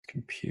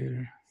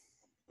Computer.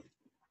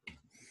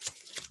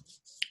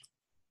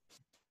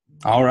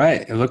 All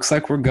right. It looks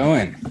like we're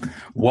going.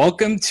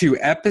 Welcome to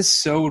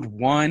episode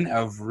 1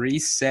 of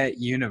Reset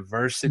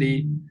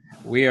University.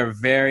 We are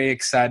very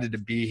excited to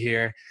be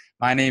here.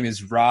 My name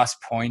is Ross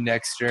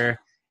Poindexter,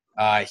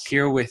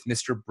 here with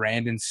Mr.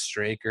 Brandon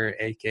Straker,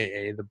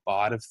 a.k.a. the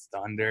Bot of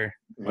Thunder.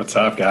 What's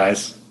up,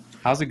 guys?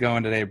 How's it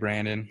going today,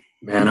 Brandon?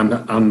 Man,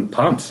 I'm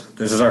pumped.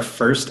 This is our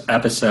first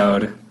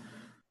episode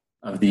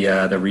of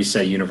the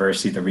Reset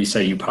University, the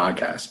Reset U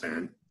podcast,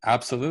 man.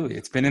 Absolutely.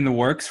 It's been in the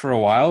works for a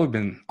while. We've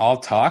been all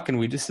talk, and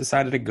we just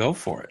decided to go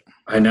for it.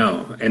 I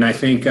know. And I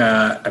think,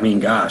 I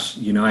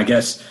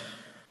guess,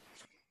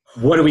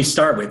 what do we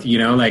start with?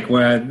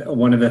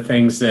 One of the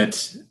things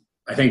that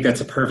I think that's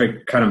a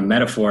perfect kind of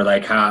metaphor,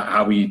 like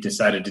how we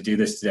decided to do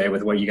this today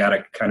with what you got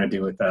to kind of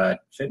do with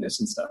fitness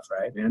and stuff,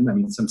 right, man? I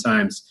mean,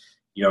 sometimes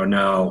you don't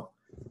know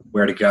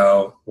where to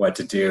go, what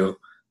to do,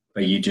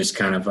 but you just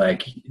kind of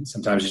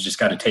sometimes you just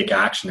got to take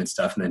action and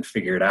stuff and then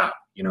figure it out.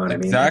 You know what I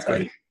mean?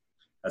 Exactly.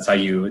 That's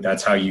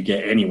how you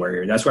get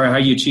anywhere. That's how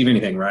you achieve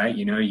anything, right?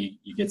 You know,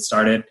 you get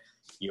started,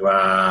 you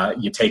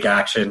take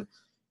action,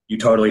 you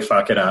totally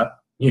fuck it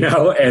up,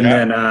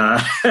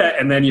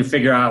 and then you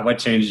figure out what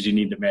changes you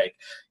need to make.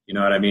 You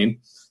know what I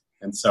mean?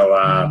 And so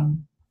I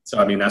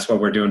mean, that's what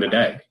we're doing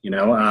today,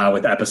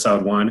 with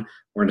episode 1.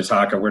 We're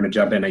going to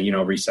jump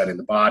into, resetting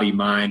the body,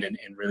 mind, and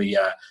really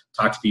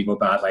talk to people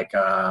about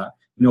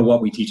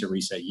what we teach at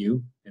Reset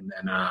U. And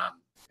then,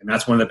 and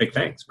that's one of the big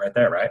things right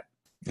there, right?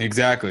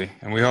 Exactly.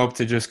 And we hope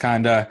to just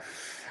kind of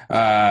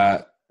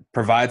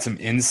provide some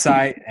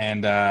insight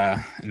and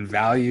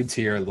value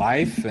to your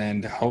life.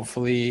 And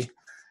hopefully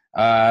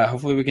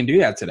we can do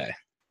that today.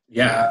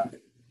 Yeah.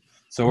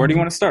 So where do you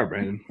want to start,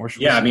 Brandon?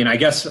 I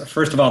guess,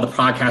 first of all, the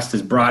podcast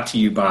is brought to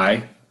you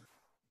by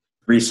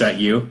Reset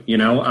U,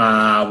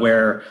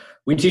 where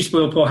we teach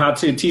people how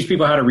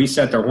to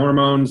reset their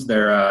hormones,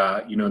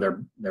 their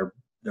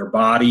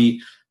body,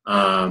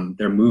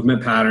 their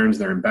movement patterns,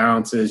 their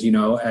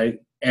imbalances,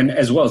 and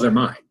as well as their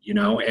mind,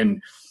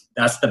 and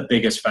that's the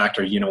biggest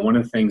factor. One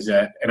of the things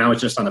and I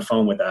was just on the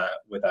phone with a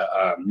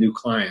new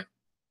client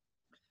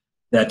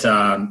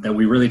that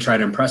we really try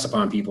to impress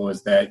upon people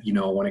is that,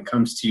 when it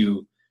comes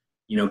to,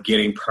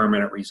 getting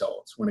permanent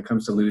results, when it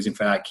comes to losing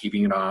fat,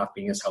 keeping it off,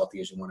 being as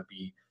healthy as you want to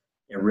be,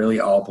 it really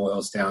all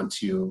boils down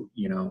to,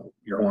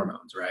 your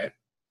hormones, right?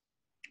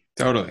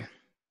 Totally.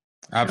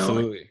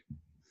 Absolutely.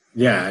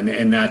 Yeah.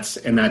 And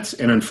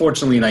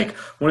unfortunately,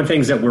 one of the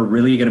things that we're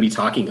really going to be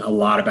talking a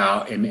lot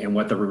about and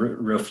what the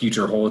real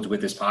future holds with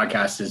this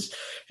podcast is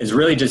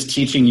really just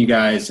teaching you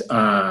guys,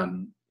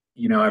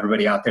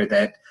 everybody out there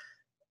that,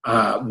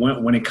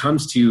 when it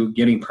comes to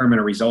getting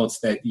permanent results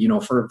that,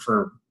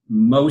 for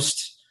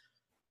most,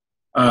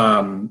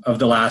 of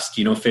the last,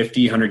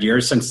 50, 100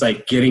 years since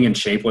getting in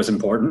shape was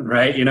important,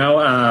 right?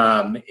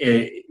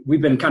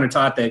 We've been kind of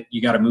taught that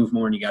you got to move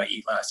more and you got to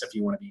eat less if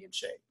you want to be in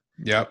shape.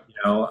 Yep.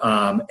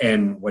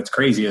 And what's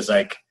crazy is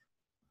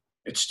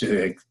it's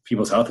just,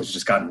 people's health has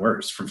just gotten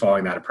worse from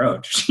following that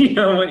approach, and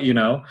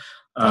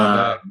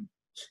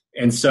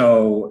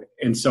so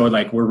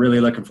we're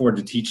really looking forward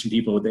to teaching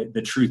people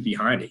the truth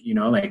behind it.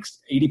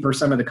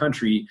 80% of the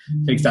country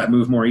takes that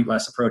move more, eat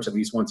less approach at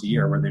least once a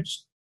year, where they're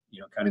just,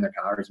 cutting their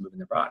calories, moving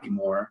their body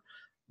more.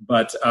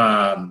 But,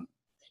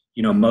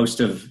 most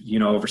of,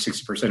 over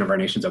 60% of our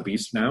nation's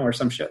obese now or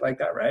some shit like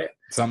that. Right.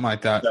 Something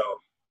like that. So,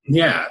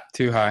 yeah.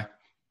 Too high.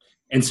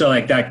 And so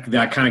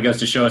that kind of goes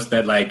to show us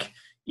that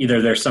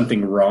either there's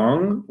something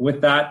wrong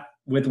with that,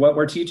 with what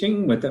we're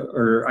teaching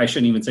or I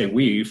shouldn't even say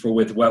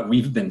with what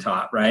we've been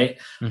taught. Right.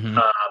 Mm-hmm.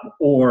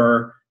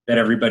 Or that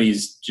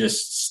everybody's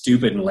just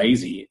stupid and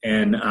lazy.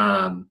 And,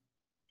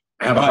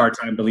 I have a hard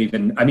time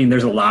believing,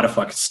 there's a lot of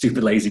fucking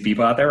stupid, lazy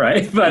people out there.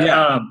 Right.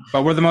 But,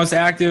 but we're the most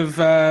active,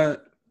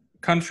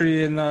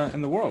 country in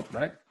the world,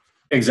 right?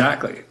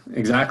 Exactly.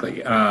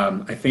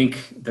 I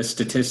think the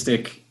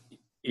statistic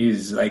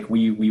is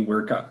we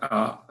work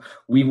out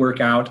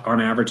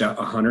on average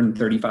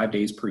 135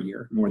 days per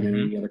year, more than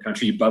any other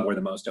country, but we're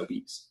the most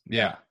obese.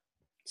 Yeah.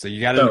 So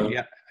you got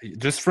to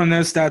just from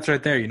those stats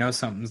right there,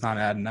 something's not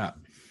adding up.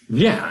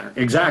 Yeah,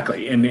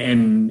 exactly.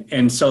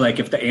 And so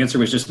if the answer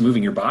was just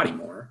moving your body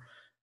more,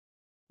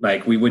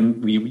 we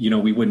wouldn't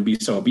be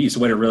so obese. So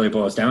what it really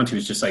boils down to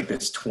is just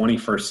this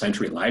 21st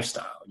century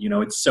lifestyle.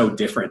 It's so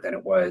different than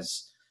it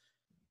was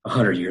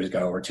 100 years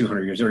ago or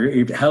 200 years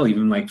or hell,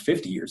 even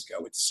 50 years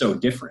ago. It's so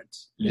different.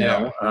 You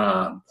know,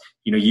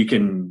 you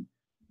can,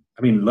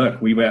 look,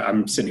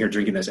 I'm sitting here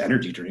drinking this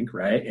energy drink,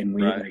 right? And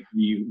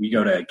we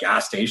go to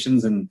gas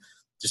stations and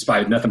just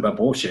buy nothing but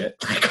bullshit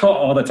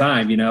all the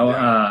time.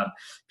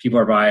 People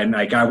are buying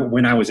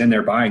when I was in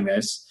there buying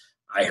this,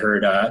 I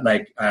heard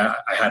I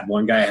had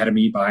one guy ahead of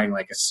me buying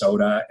a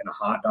soda and a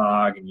hot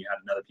dog, and you had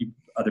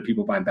other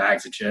people buying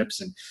bags of chips.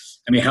 And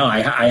hell,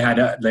 I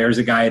had there's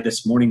a guy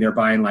this morning, they're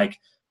buying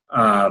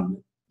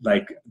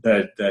like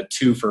the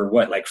two for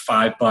what, like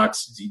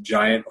 $5,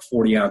 giant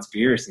 40-ounce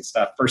beers and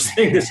stuff first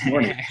thing this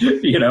morning.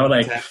 You know,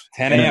 like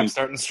 10 a.m.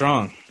 starting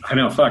strong. I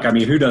know, fuck. I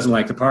mean, who doesn't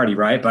like to party,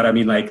 right? But I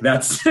mean, like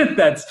that's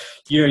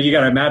you know, you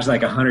got to imagine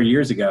like 100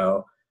 years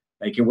ago,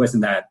 like it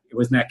wasn't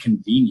that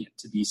convenient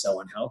to be so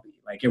unhealthy.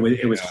 Like it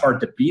was hard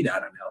to be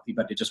that unhealthy,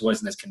 but it just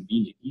wasn't as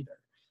convenient either.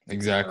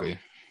 Exactly.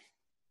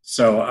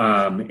 So,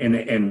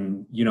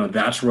 and you know,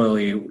 that's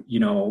really, you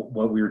know,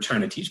 what we were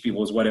trying to teach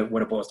people is what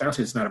it boils down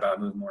to. It's not about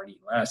move more and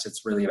eat less.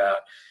 It's really about,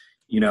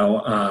 you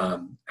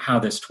know, how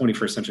this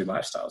 21st century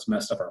lifestyle has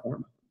messed up our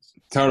hormones.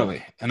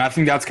 Totally. And I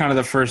think that's kind of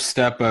the first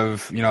step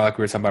of, you know, like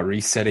we were talking about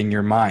resetting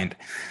your mind,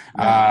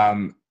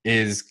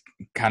 is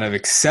kind of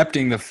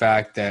accepting the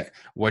fact that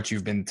what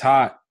you've been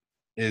taught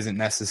isn't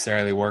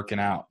necessarily working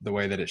out the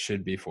way that it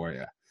should be for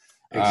you.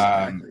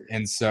 Exactly.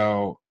 And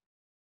so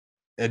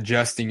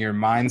adjusting your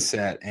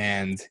mindset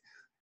and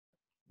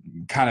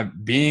kind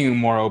of being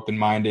more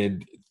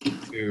open-minded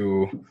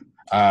to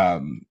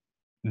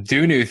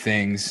do new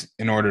things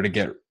in order to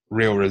get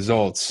real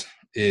results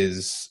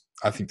is,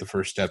 I think, the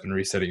first step in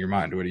resetting your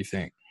mind. What do you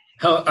think?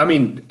 Hell, I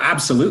mean,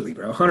 absolutely,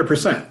 bro.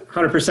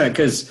 100%.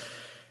 Because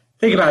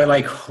think about it,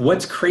 like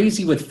what's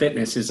crazy with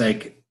fitness is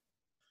like,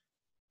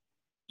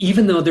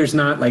 even though there's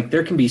not like,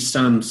 there can be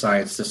some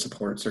science to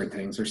support certain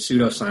things or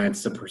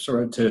pseudoscience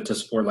to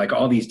support like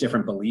all these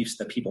different beliefs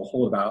that people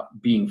hold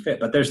about being fit.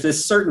 But there's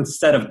this certain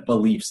set of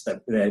beliefs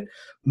that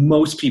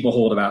most people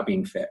hold about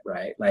being fit,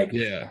 right? Like,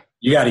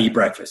 you got to eat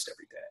breakfast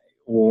every day,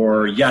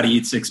 or you got to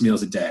eat 6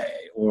 meals a day,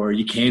 or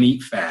you can't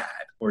eat fat,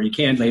 or you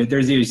can't, like,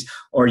 there's these,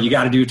 or you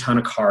got to do a ton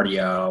of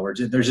cardio, or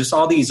there's just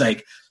all these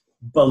like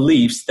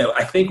beliefs that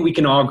I think we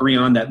can all agree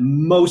on that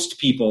most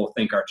people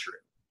think are true,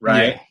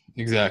 right? Yeah,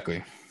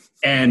 exactly.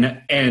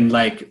 And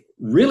like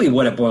really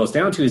what it boils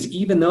down to is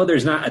even though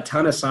there's not a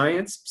ton of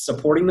science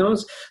supporting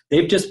those,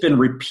 they've just been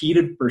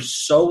repeated for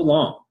so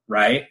long,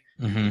 right?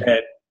 Mm-hmm.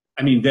 That,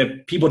 I mean,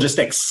 that people just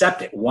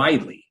accept it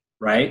widely,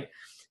 right?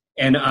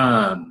 And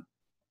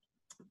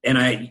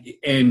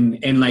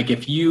like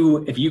if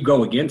you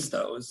go against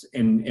those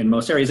in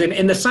most areas,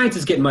 and the science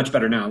is getting much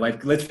better now.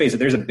 Like, let's face it,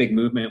 there's a big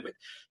movement with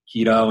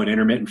keto and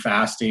intermittent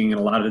fasting and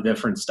a lot of the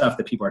different stuff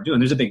that people are doing.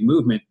 There's a big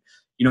movement,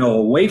 you know,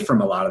 away from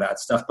a lot of that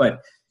stuff,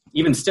 but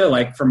even still,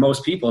 like for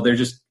most people, they're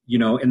just, you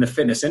know, in the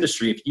fitness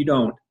industry, if you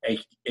don't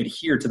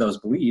adhere to those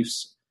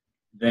beliefs,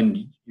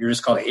 then you're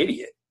just called an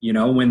idiot, you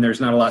know, when there's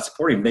not a lot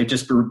supporting them. They've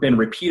just been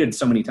repeated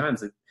so many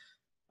times that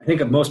I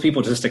think most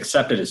people just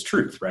accept it as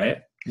truth, right?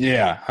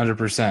 Yeah,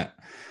 100%.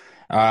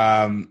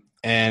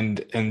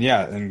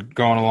 And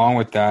going along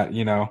with that,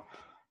 you know,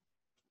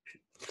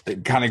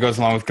 it kind of goes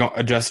along with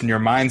adjusting your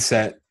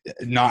mindset,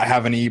 not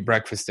having to eat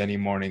breakfast any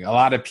morning. A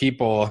lot of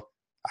people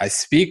I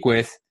speak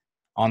with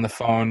on the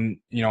phone,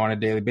 you know, on a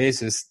daily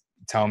basis,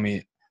 tell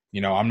me, you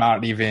know, I'm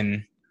not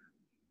even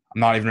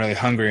really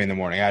hungry in the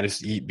morning. I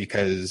just eat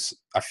because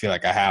I feel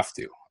like I have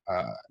to.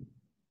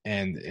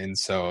 And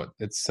so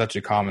it's such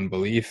a common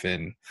belief,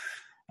 and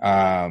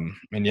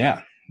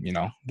yeah, you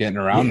know, getting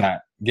around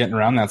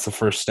that's the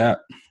first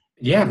step.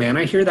 Yeah, man,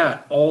 I hear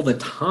that all the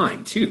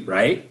time too,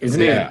 right?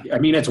 Isn't it? I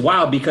mean, it's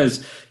wild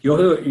because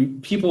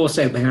people will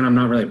say, man, I'm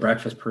not really a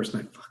breakfast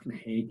person. I fucking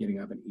hate getting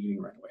up and eating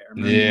right away.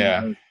 I'm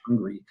really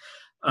hungry.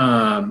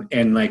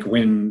 And like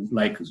when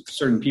like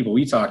certain people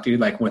we talk to,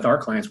 like with our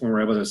clients, when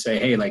we're able to say,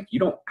 hey, like you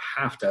don't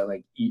have to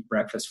like eat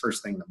breakfast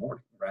first thing in the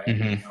morning, right?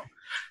 Mm-hmm. You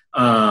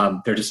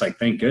know? They're just like,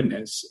 thank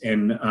goodness.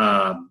 And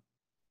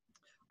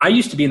I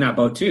used to be in that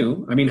boat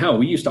too. I mean, hell,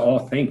 we used to all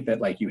think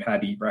that like you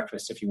had to eat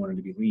breakfast if you wanted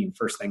to be lean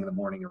first thing in the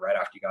morning or right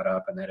after you got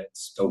up, and that it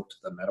stoked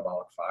the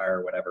metabolic fire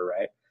or whatever,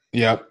 right?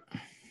 Yep.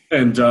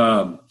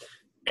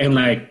 And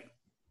like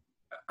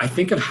I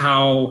think of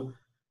how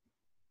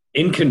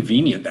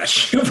inconvenient that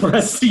shit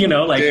was, you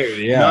know, like,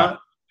 dude, yeah.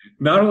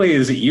 Not only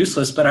is it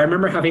useless, but I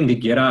remember having to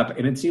get up,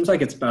 and it seems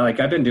like it's like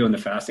I've been doing the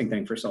fasting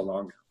thing for so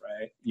long now,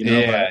 right? You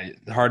know,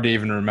 it's hard to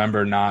even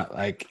remember not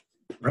like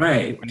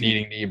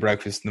needing to eat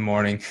breakfast in the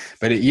morning,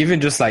 but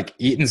even just like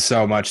eating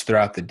so much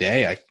throughout the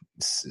day, like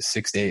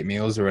 6 to 8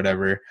 meals or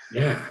whatever.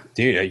 Yeah,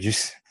 dude,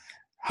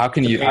 how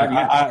can you?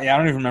 I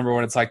don't even remember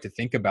what it's like to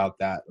think about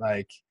that.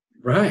 Like,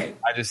 right,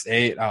 I just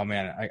ate. Oh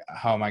man,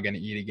 how am I going to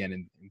eat again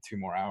in 2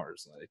 more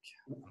hours? Like,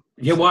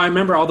 yeah, well, I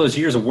remember all those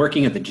years of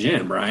working at the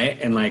gym, right?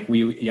 And like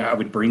I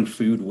would bring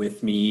food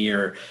with me,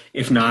 or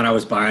if not, I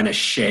was buying a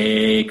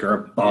shake or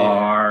a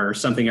bar or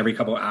something every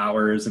couple of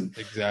hours. And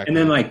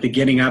then like the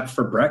getting up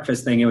for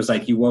breakfast thing, it was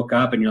like you woke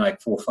up and you're like,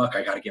 well, fuck,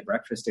 I got to get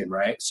breakfast in,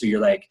 right? So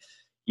you're like,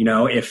 you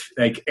know, if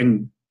like,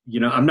 and you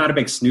know, I'm not a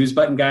big snooze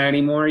button guy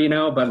anymore, you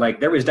know, but like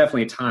there was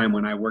definitely a time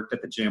when I worked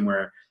at the gym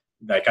where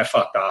like I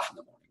fucked off in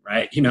the morning,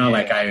 right? You know,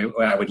 like I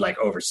would like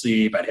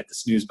oversleep, I'd hit the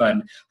snooze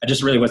button. I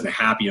just really wasn't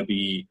happy to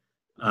be,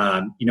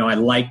 you know, I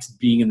liked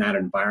being in that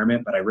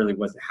environment, but I really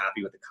wasn't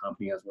happy with the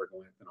company I was working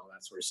with and all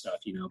that sort of stuff,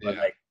 you know, but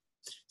like,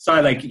 so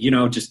I like, you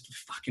know, just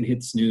fucking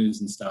hit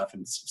snooze and stuff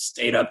and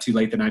stayed up too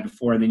late the night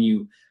before. And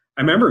then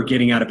I remember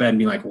getting out of bed and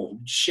being like, well,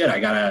 shit, I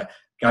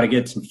gotta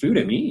get some food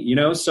in me, you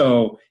know?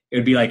 So it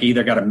would be like you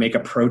either got to make a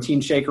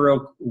protein shake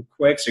real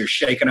quick. So you're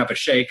shaking up a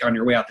shake on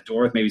your way out the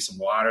door with maybe some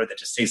water that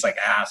just tastes like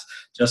ass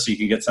just so you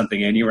can get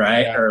something in you,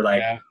 right? Yeah, or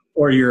like, yeah.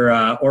 or you're,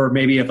 or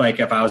maybe if I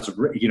was,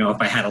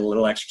 if I had a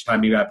little extra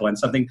time, maybe I'd blend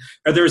something.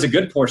 Or there was a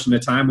good portion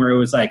of time where it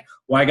was like,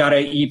 well, I got to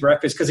eat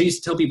breakfast. Cause I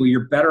used to tell people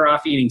you're better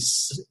off eating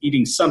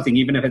something,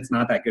 even if it's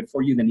not that good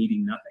for you, than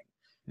eating nothing.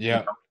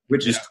 Yeah.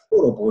 Which is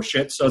total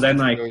bullshit. So then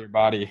like, your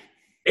body.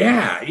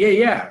 Yeah.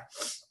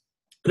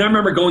 And I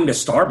remember going to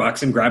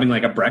Starbucks and grabbing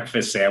like a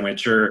breakfast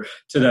sandwich or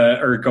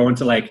going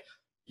to like,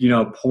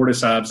 Porta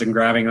Subs and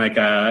grabbing like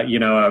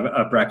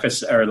a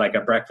breakfast or like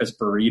a breakfast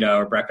burrito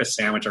or breakfast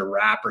sandwich or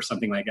wrap or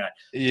something like that.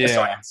 Yeah. Just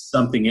so I had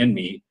something in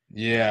me.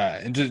 Yeah.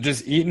 And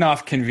just eating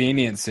off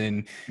convenience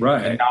and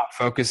not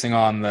focusing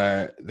on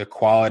the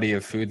quality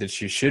of food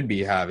that you should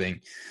be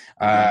having.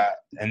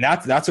 And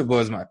that's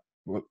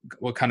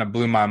what kind of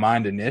blew my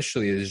mind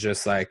initially is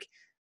just like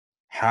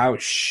how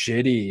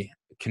shitty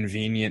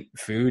convenient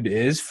food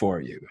is for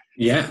you.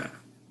 Yeah.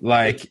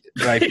 Like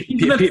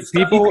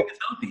people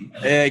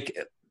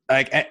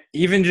like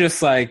even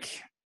just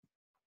like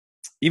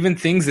even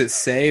things that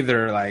say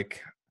they're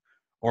like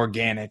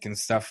organic and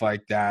stuff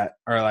like that,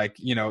 or like,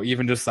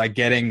 even just like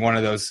getting one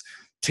of those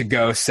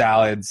to-go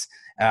salads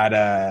at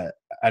a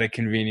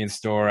convenience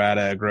store, at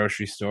a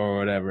grocery store or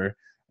whatever,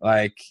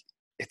 like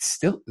it's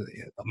still,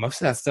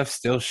 most of that stuff's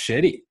still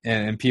shitty,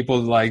 and people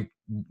like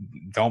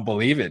don't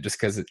believe it just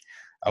because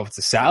it's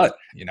a salad,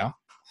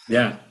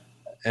 Yeah.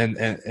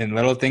 And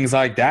little things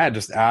like that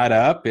just add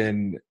up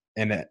and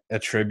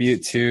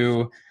attribute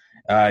to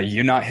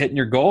you not hitting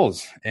your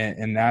goals,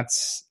 and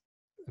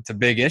it's a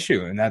big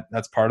issue, and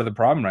that's part of the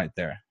problem right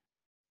there.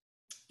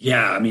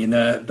 Yeah, I mean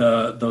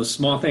those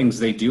small things,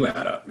 they do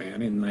add up,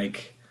 man, and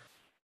like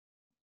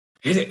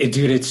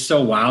dude, it's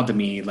so wild to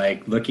me,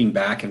 like looking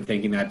back and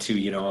thinking that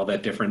too, all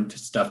that different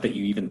stuff that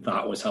you even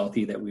thought was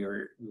healthy that we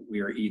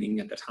were eating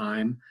at the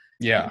time.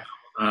 Yeah.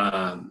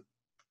 I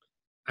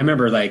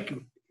remember like,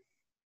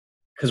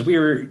 because we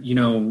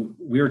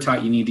were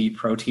taught you need to eat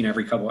protein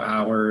every couple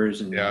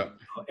hours, and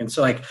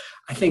so like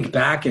I think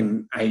back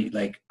and I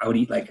would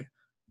eat like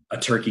a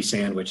turkey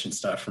sandwich and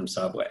stuff from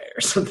Subway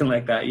or something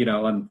like that,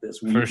 on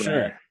this week. For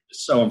sure.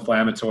 So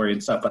inflammatory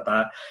and stuff like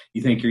that.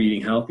 You think you're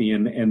eating healthy,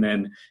 and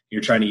then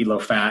you're trying to eat low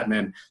fat, and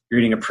then you're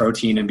eating a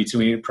protein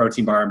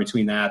bar in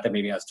between that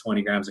maybe has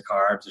 20 grams of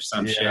carbs or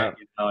some shit,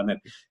 and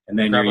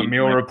then grab you're a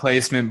meal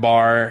replacement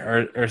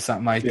bar or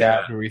something like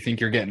that, where you think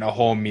you're getting a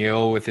whole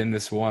meal within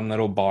this one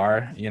little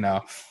bar,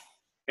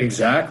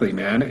 Exactly,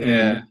 man.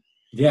 And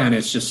and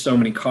it's just so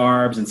many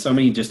carbs and so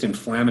many just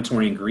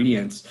inflammatory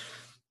ingredients.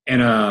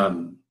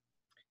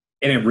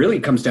 And it really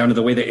comes down to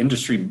the way the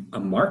industry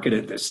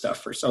marketed this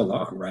stuff for so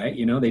long, right?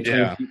 They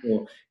told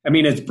people, I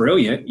mean, it's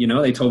brilliant.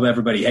 They told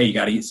everybody, hey, you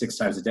got to eat 6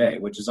 times a day,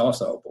 which is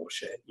also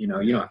bullshit. You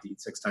don't have to eat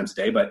 6 times a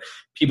day, but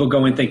people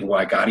go in thinking, well,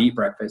 I got to eat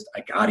breakfast.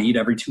 I got to eat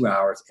every 2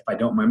 hours. If I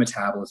don't, my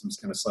metabolism's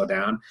going to slow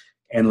down.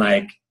 And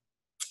then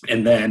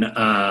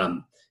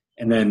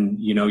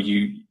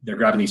they're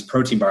grabbing these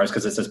protein bars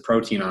because it says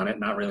protein on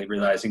it, not really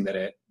realizing that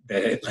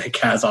it like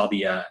has all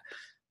the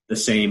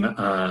same,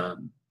 a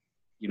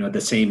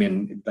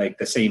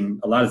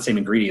lot of the same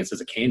ingredients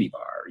as a candy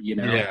bar,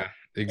 Yeah,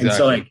 exactly. And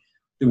so like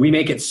we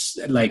make it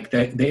like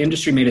the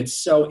industry made it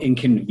so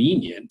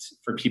inconvenient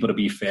for people to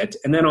be fit.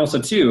 And then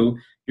also too,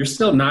 you're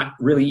still not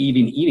really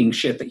even eating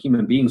shit that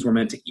human beings were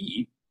meant to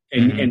eat.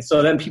 And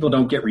so then people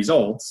don't get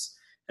results.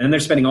 And then they're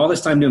spending all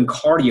this time doing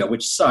cardio,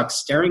 which sucks,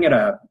 staring at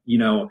a,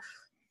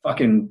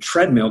 fucking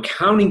treadmill,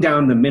 counting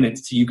down the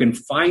minutes till you can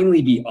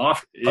finally be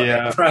off.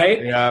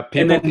 Right. Yeah.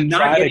 People and then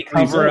try to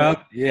cover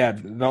up. Yeah.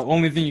 The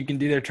only thing you can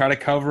do there, try to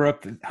cover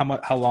up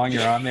how long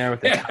you're on there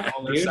with the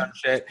towel or some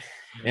shit,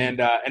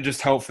 and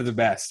just hope for the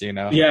best,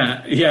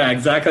 Yeah. Yeah,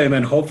 exactly. And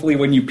then hopefully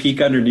when you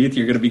peek underneath,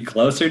 you're going to be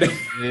closer to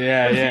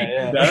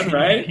done,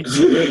 right.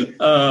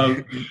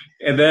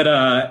 And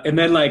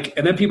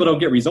then people don't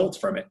get results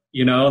from it,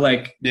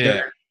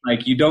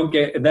 like you don't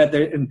get that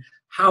there. And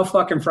how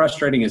fucking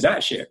frustrating is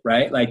that shit,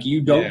 right? Like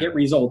you don't get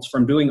results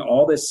from doing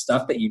all this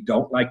stuff that you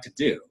don't like to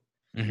do.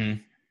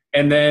 Mm-hmm.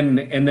 And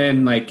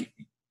then like,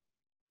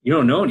 you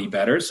don't know any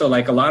better. So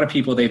like a lot of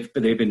people, they've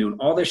been doing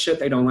all this shit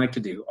they don't like to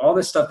do, all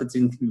this stuff that's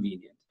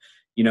inconvenient.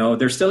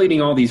 They're still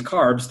eating all these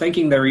carbs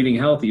thinking they're eating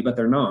healthy, but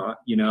they're not,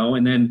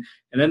 and then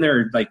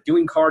they're like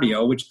doing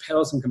cardio, which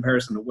pales in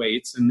comparison to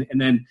weights. And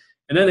then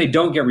they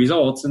don't get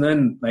results. And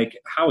then like,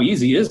 how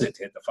easy is it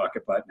to hit the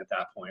fucking button at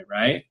that point?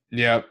 Right.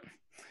 Yep.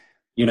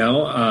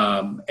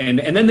 And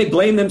then they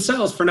blame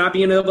themselves for not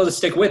being able to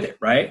stick with it.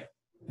 Right.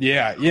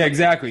 Yeah,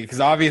 exactly. Because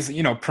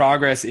obviously,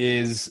 progress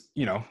is,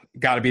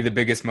 got to be the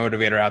biggest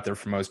motivator out there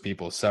for most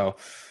people. So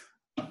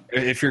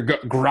if you're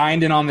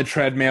grinding on the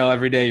treadmill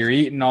every day, you're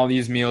eating all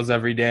these meals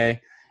every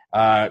day,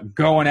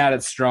 going at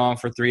it strong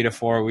for 3 to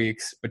 4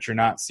 weeks, but you're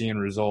not seeing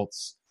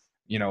results,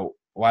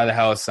 why the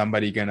hell is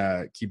somebody going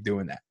to keep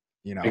doing that?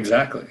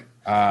 Exactly.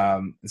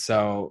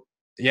 So,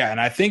 yeah.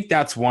 And I think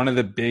that's one of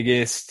the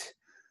biggest,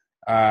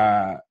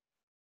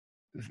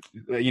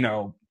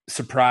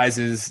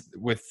 surprises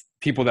with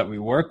people that we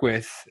work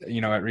with,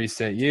 at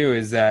Reset U,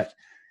 is that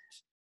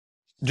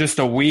just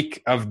a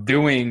week of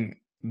doing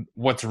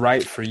what's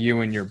right for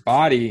you and your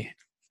body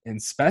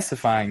and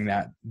specifying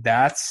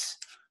that's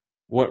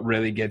what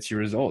really gets you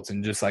results.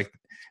 And just like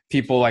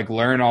people like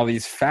learn all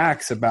these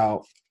facts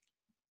about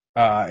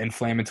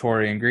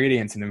inflammatory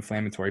ingredients and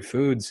inflammatory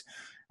foods,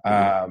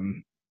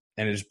 and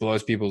it just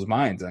blows people's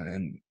minds.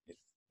 And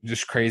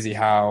just crazy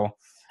how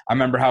I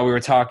remember how we were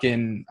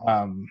talking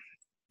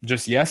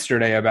just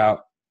yesterday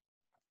about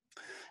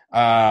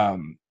how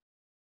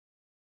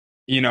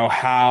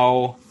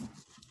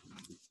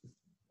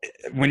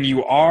when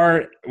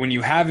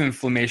you have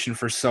inflammation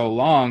for so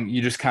long,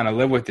 you just kind of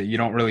live with it. You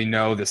don't really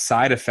know the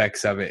side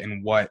effects of it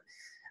and what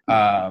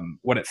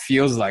it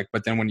feels like.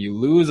 But then when you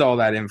lose all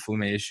that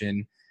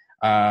inflammation,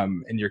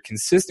 and you're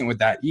consistent with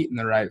that, eating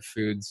the right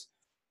foods,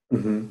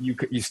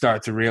 you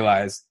start to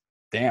realize,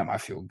 damn, I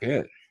feel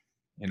good.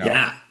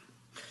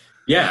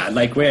 Yeah.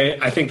 Like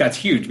I think that's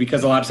huge,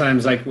 because a lot of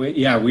times, like,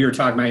 we were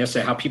talking about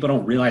yesterday how people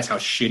don't realize how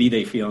shitty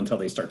they feel until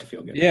they start to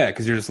feel good. Yeah.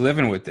 Cause you're just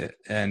living with it.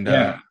 And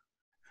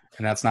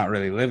that's not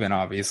really living.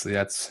 Obviously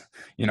that's,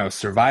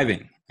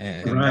 surviving.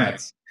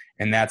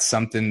 And that's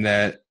something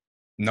that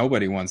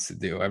nobody wants to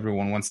do.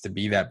 Everyone wants to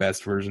be that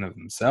best version of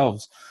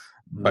themselves,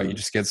 but you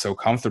just get so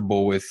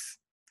comfortable with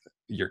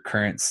your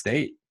current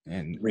state.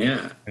 And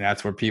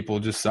that's where people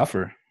just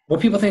suffer. Well,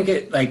 people think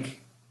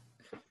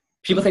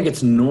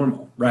it's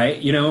normal,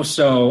 right?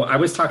 So I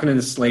was talking to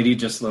this lady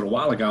just a little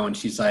while ago, and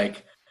she's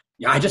like,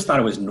 yeah, I just thought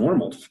it was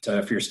normal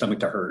for your stomach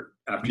to hurt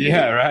after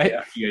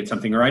you ate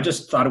something. Or I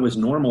just thought it was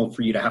normal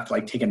for you to have to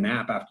like take a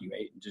nap after you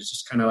ate, and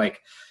just kind of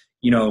like,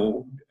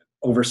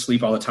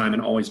 oversleep all the time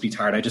and always be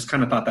tired. I just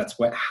kind of thought that's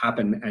what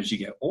happened as you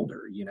get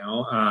older,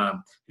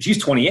 she's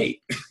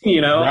 28,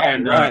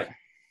 Right.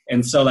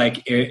 And so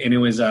like, it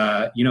was,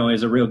 it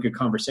was a real good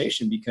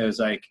conversation, because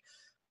like,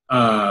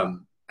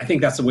 I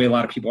think that's the way a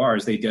lot of people are,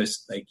 is they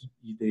just like,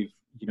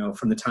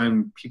 from the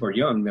time people are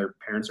young, their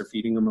parents are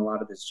feeding them a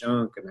lot of this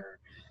junk, and they're,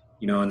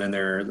 and then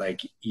they're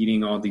like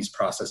eating all these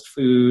processed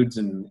foods,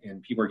 and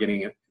people are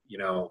getting,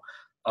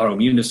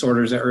 autoimmune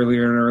disorders at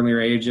earlier and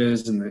earlier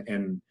ages.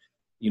 And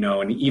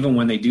even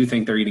when they do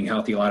think they're eating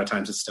healthy, a lot of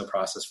times it's still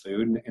processed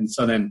food. And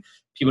so then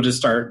people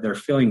just they're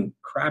feeling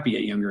crappy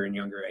at younger and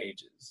younger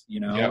ages,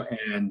 Yep.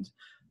 and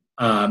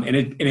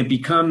it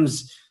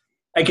becomes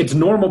like, it's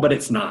normal, but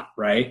it's not,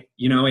 right?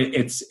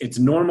 It's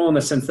normal in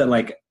the sense that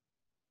like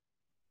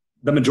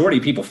the majority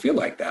of people feel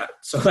like that.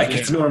 So like,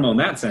 it's normal in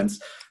that sense,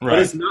 but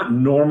it's not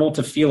normal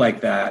to feel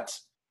like that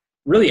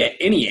really at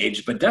any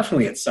age, but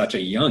definitely at such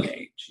a young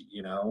age,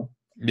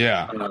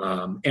 Yeah.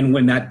 And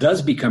when that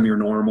does become your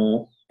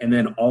normal, and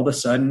then all of a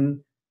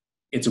sudden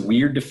it's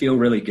weird to feel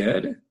really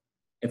good,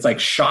 it's like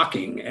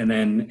shocking. And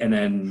then,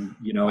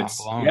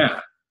 it's,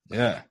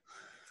 Yeah.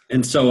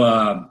 And so,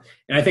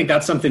 and I think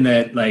that's something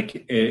that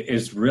like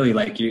is really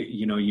like,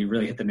 you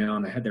really hit the nail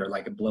on the head there.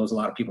 Like, it blows a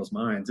lot of people's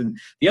minds. And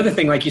the other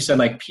thing, like you said,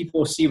 like,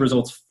 people see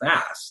results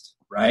fast,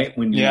 right?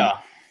 When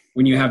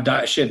you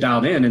have shit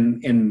dialed in,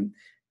 and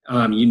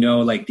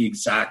like the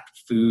exact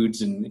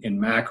foods and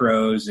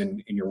macros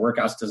and your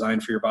workouts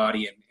designed for your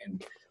body.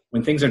 And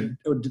when things are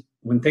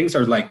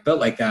like built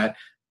like that,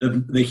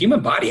 the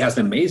human body has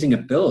an amazing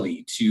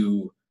ability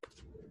to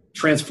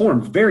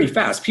transform very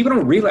fast. People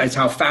don't realize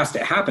how fast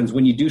it happens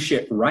when you do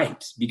shit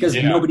right, because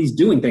nobody's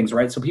doing things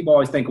right. So people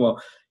always think, well,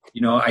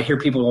 I hear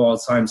people all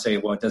the time say,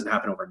 well, it doesn't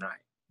happen overnight.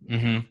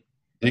 Mm-hmm.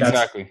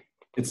 Exactly.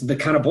 It's the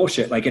kind of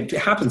bullshit. Like, it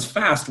happens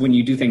fast when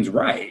you do things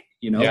right,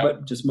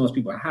 but just most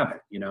people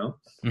haven't,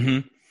 Mm-hmm.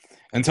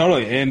 And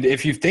totally. And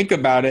if you think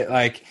about it,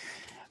 like,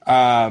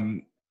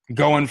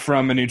 going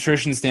from a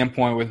nutrition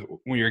standpoint,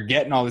 when you're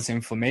getting all this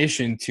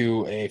inflammation,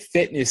 to a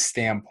fitness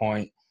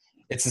standpoint,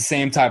 it's the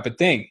same type of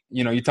thing.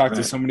 You talk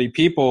to so many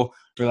people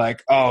who are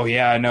like, oh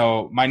yeah, I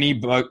know my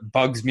knee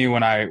bugs me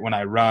when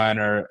I run,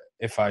 or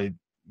if I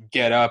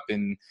get up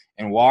and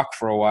walk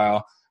for a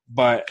while,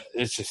 but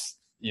it's just,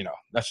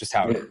 that's just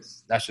how it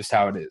is. That's just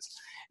how it is.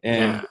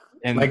 And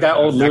like that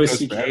old Louis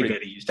C.K.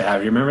 bit he used to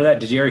have. You remember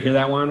that? Did you ever hear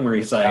that one where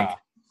he's like,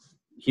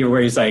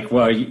 where he's like,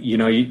 well,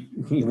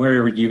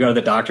 where you go to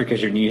the doctor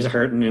because your knee's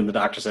hurting, and the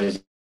doctor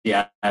says,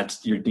 yeah,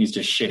 that's your knee's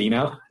just shitty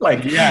now.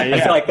 Like,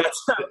 I feel like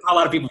that's how a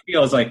lot of people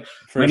feel. Is like,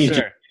 my knee's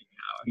just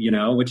shitty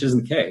now, which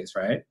isn't the case,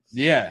 right?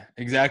 Yeah,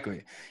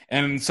 exactly.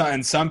 And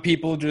some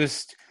people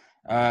just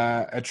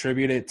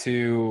attribute it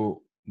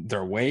to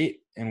their weight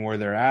and where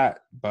they're at,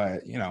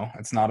 but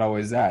it's not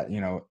always that.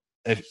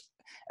 If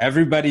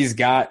everybody's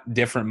got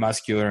different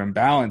muscular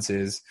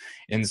imbalances,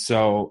 and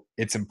so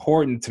it's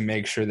important to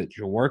make sure that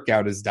your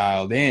workout is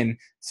dialed in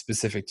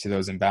specific to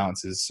those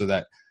imbalances, so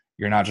that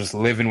you're not just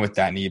living with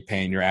that knee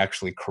pain, you're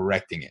actually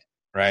correcting it.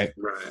 Right.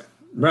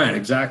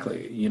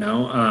 Exactly.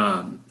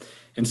 And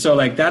so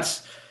like,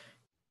 that's,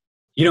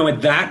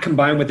 with that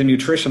combined with the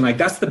nutrition, like,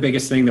 that's the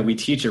biggest thing that we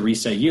teach at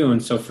Reset U.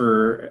 And so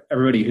for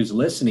everybody who's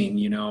listening,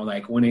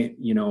 like, when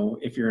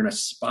if you're in a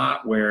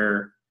spot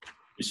where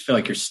you just feel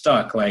like you're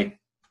stuck, like,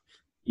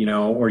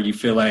 or you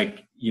feel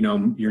like,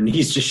 your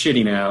knee's just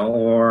shitty now,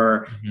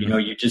 or,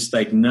 you just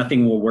like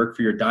nothing will work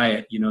for your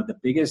diet. The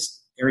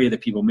biggest area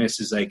that people miss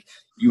is like,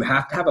 you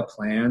have to have a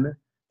plan.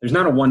 There's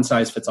not a one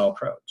size fits all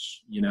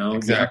approach.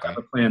 Exactly. You have to have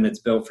a plan that's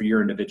built for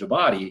your individual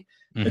body,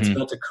 that's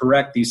built to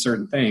correct these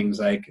certain things.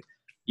 Like,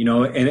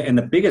 and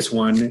the biggest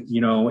one,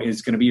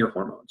 is going to be your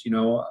hormones.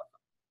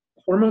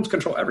 Hormones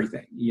control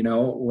everything,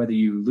 whether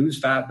you lose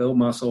fat, build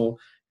muscle,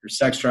 your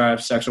sex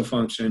drive, sexual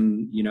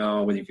function,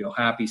 whether you feel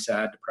happy,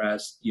 sad,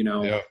 depressed,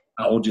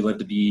 how old you live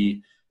to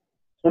be.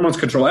 Hormones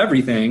control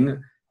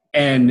everything.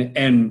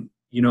 And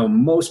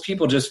most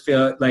people just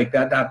feel like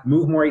that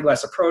move more, eat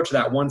less approach,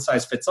 that one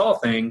size fits all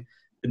thing.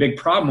 The big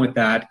problem with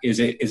that is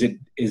it's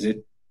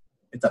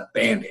a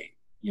Band-Aid.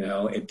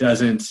 It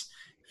doesn't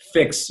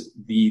fix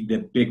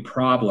the big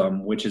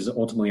problem, which is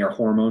ultimately our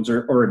hormones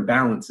or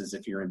imbalances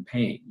if you're in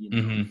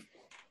pain.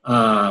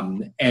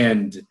 And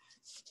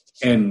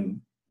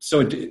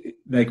so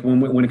like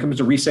when it comes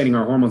to resetting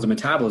our hormones and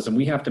metabolism,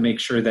 we have to make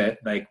sure that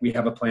like we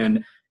have a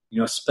plan,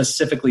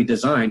 specifically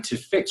designed to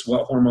fix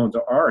what hormones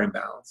are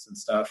imbalanced and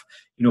stuff,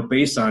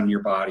 based on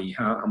your body,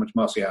 how much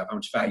muscle you have, how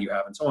much fat you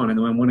have, and so on. And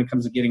then when it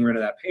comes to getting rid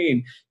of that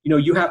pain,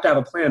 you have to have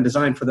a plan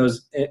designed for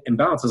those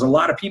imbalances. A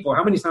lot of people,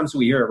 how many times do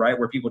we hear it, right?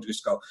 Where people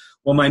just go,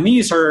 well, my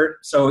knees hurt.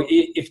 So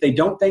if they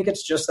don't think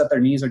it's just that their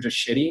knees are just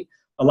shitty,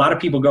 a lot of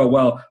people go,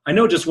 well, I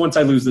know just once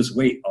I lose this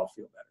weight, I'll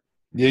feel better.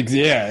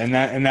 Yeah,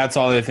 and that's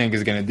all they think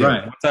is going to do.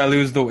 Right. Once I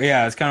lose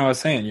it's kind of what I was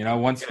saying.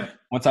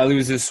 Once I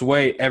lose this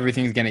weight,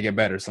 everything's going to get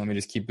better. So let me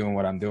just keep doing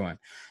what I'm doing,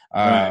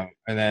 and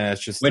then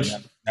it's just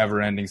a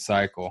never-ending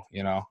cycle.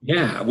 Yeah,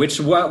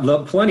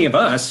 plenty of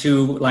us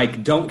who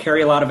like don't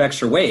carry a lot of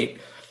extra weight,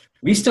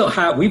 we've still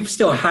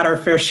had our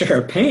fair share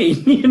of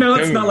pain.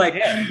 It's not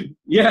like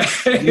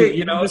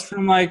just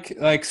from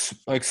like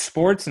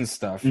sports and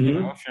stuff. If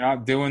you're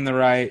not doing the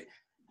right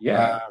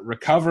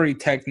recovery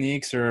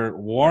techniques or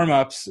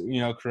warm-ups,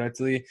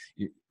 correctly,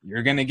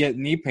 you're going to get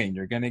knee pain,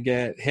 you're going to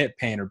get hip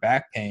pain or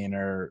back pain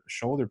or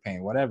shoulder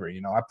pain, whatever.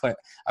 I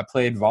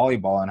played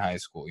volleyball in high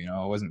school.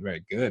 I wasn't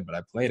very good, but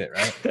I played it,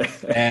 right?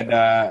 And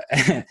I'm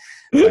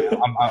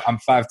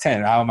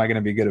 5'10". How am I going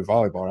to be good at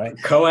volleyball, right?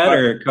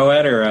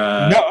 Co-ed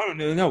or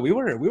No, we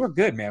were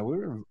good, man. We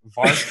were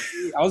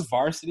varsity. I was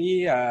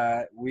varsity.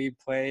 We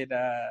played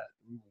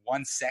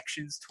won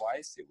sections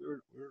twice. We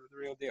were the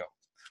real deal.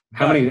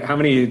 How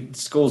many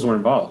schools were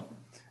involved?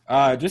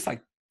 Just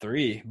like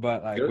 3,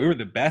 but like we were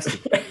the best.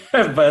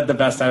 But the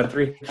best out of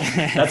 3.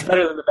 That's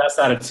better than the best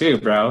out of 2,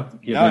 bro.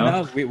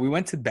 No, we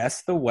went to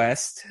Best of the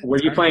West. Were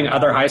you playing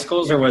other high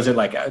schools, or was it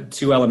like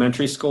 2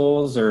 elementary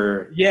schools,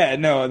 or? Yeah,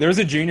 no, there was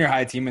a junior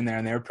high team in there,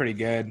 and they were pretty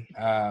good.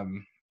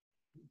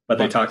 But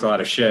they talked a lot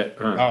of shit.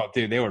 Huh? Oh,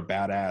 dude, they were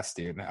badass,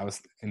 dude. I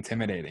was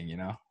intimidating,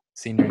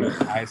 Senior year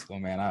in high school,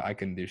 man, I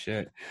couldn't do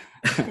shit.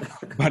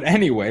 But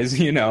anyways,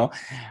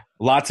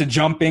 lots of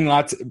jumping,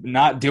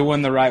 not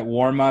doing the right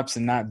warm-ups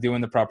and not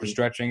doing the proper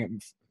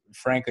stretching.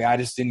 Frankly, I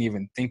just didn't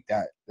even think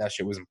that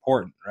shit was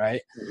important,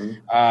 right?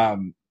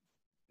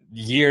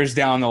 Years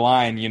down the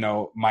line,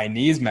 my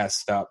knees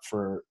messed up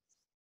for,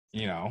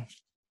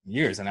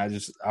 years. And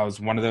I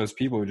was one of those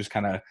people who just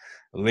kind of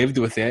lived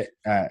with it,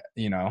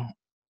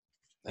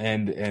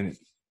 and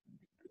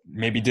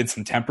maybe did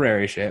some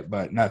temporary shit,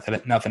 but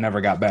nothing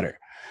ever got better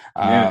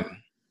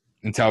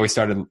until we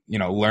started,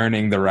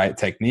 learning the right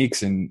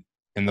techniques and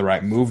the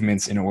right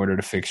movements in order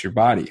to fix your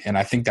body. And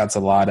I think that's a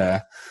lot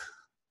of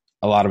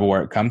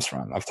where it comes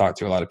from. I've talked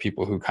to a lot of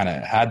people who kind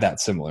of had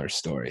that similar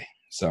story.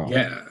 So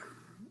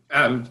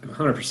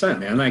 100%,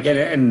 man. I get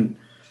it. And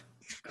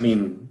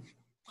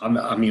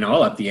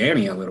I'll up the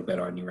ante a little bit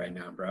on you right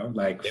now, bro.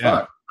 Like,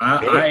 fuck,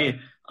 I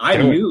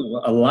knew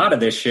a lot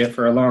of this shit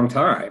for a long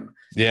time.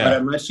 Yeah.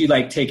 But unless you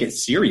like take it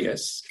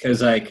serious,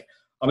 because like,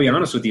 I'll be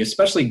honest with you,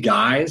 especially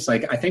guys,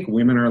 like I think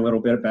women are a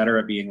little bit better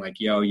at being like,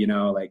 yo,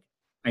 like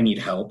I need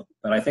help.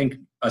 But I think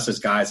us as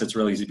guys, it's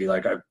really easy to be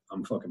like,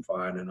 I'm fucking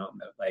fine. And I'm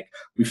like,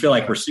 we feel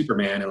like we're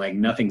Superman and like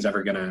nothing's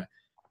ever going to,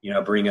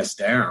 bring us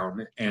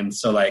down. And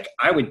so like,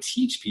 I would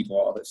teach people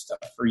all this stuff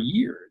for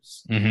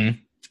years and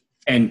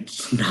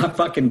not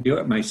fucking do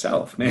it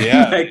myself,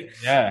 man.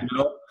 Yeah.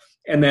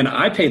 And then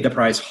I paid the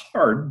price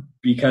hard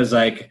because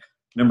like,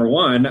 number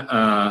one,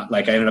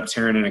 like I ended up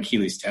tearing an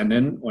Achilles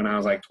tendon when I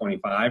was like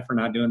 25 for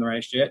not doing the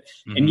right shit.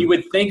 And you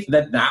would think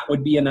that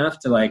would be enough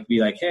to like,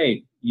 be like,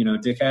 hey,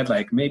 dickhead,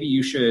 like maybe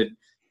you should,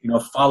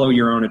 follow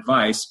your own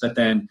advice. But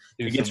then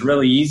it gets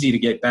really easy to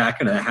get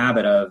back into the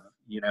habit of,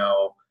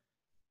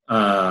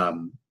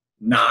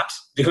 not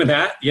doing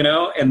that,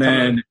 and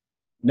then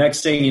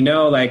next thing you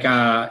know, like,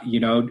 a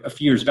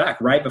few years back,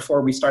 right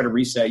before we started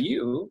Reset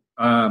You,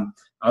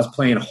 I was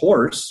playing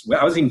horse.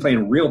 I wasn't even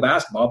playing real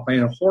basketball,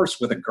 playing horse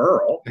with a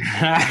girl.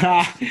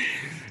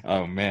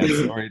 Oh man,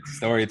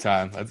 story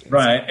time. That's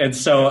right. And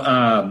so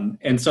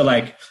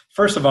like,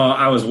 first of all,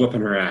 I was whooping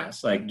her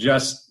ass. Like,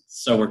 just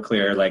so we're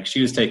clear, like she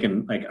was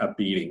taking like a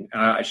beating.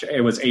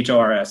 It was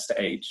HRS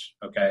to H.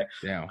 Okay.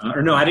 Yeah.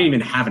 Or no, I didn't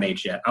even have an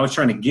H yet. I was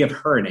trying to give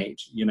her an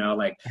H, but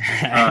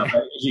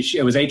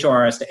it was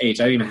HRS to H.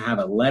 I didn't even have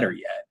a letter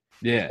yet.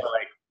 Yeah. So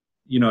like,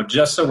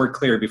 just so we're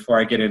clear before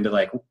I get into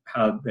like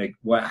how, like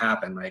what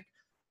happened, like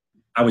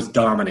I was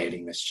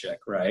dominating this chick,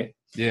 right?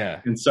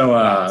 Yeah. And so,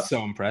 that's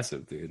so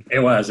impressive, dude. It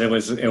was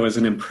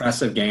an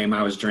impressive game.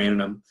 I was draining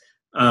them.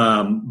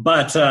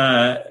 But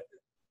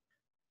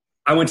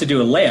I went to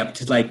do a layup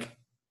to like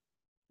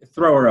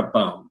throw her a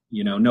bone,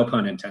 no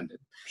pun intended.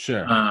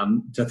 Sure.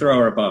 To throw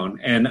her a bone.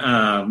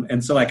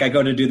 And so like I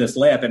go to do this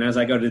layup, and as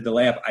I go to do the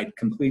layup, I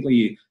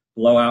completely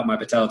blow out my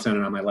patella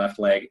tendon on my left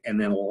leg and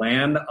then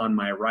land on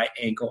my right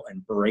ankle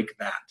and break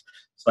that.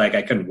 So like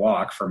I couldn't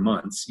walk for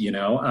months,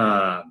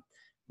 Wow.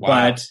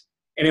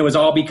 And it was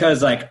all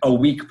because like a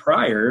week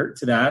prior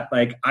to that,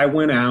 like I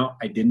went out,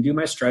 I didn't do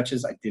my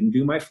stretches, I didn't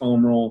do my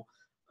foam roll,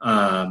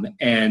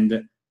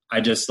 and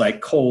I just like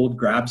cold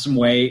grabbed some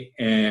weight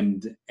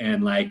and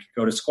like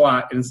go to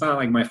squat. And it's not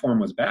like my form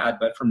was bad,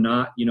 but from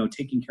not,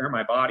 taking care of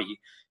my body,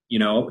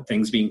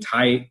 things being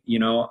tight,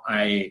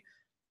 I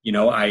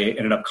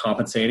ended up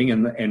compensating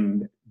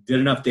and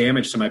did enough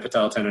damage to my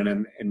patella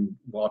tendon. And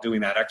while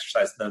doing that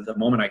exercise, the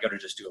moment I go to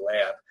just do a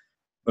layup,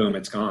 boom,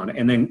 it's gone.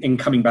 And then in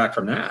coming back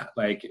from that,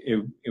 like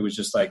it was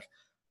just like,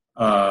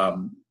 a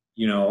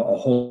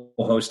whole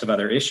host of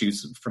other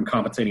issues from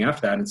compensating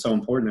after that. And it's so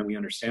important that we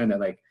understand that,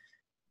 like,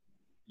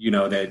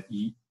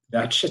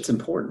 that shit's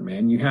important,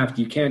 man. You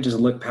can't just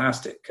look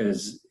past it,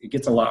 because it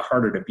gets a lot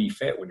harder to be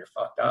fit when you're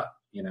fucked up,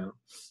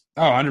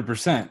 Oh,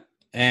 100%.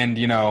 And,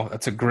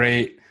 that's a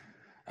great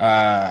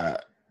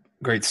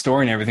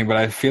story and everything, but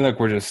I feel like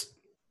we're just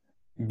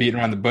beating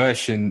around the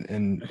bush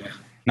and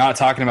not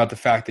talking about the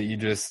fact that you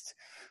just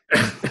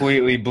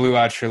completely blew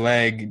out your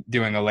leg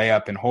doing a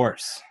layup in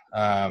horse.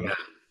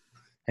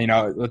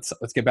 Let's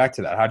get back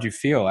to that. How'd you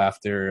feel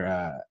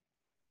after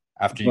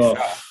you fell?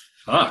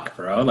 Fuck,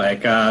 bro.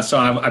 Like, so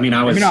I was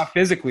maybe not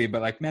physically,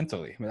 but like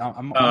mentally.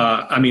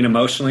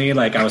 Emotionally,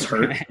 like I was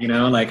hurt,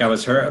 like I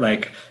was hurt,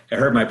 like it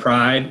hurt my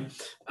pride.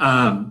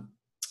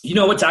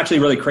 What's actually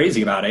really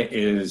crazy about it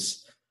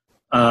is,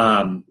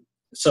 so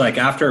like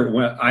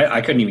after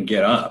I couldn't even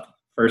get up.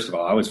 First of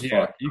all, I was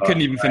fucked. You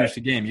couldn't even finish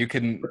the game. You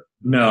couldn't.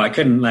 No, I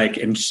couldn't. Like,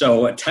 and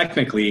so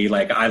technically,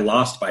 like, I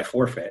lost by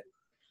forfeit.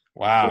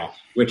 Wow.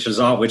 Which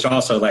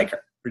also like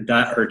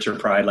that hurts your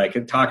pride.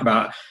 Like, talk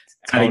about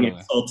adding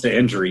insult to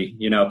injury.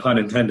 Pun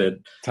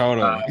intended.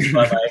 Totally.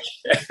 But like,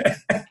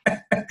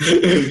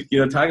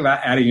 talk about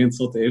adding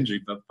insult to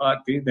injury. But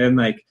fuck, dude. Then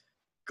like,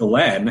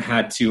 Glenn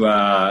had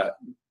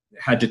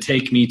to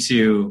take me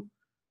to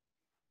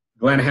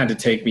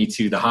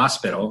the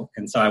hospital,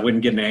 and so I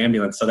wouldn't get an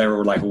ambulance. So they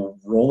were like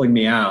rolling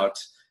me out,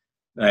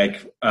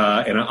 like in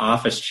an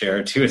office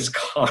chair to his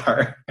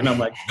car, and I'm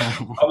like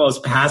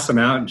almost passing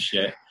out and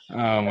shit.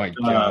 Oh my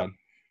god!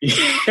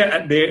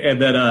 And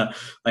then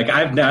like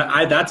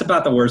that's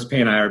about the worst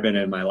pain I ever been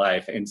in my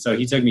life. And so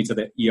he took me to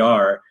the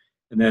ER,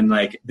 and then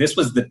like this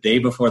was the day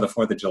before the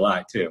 4th of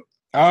July too.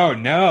 Oh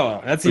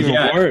no, that's even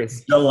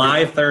worse.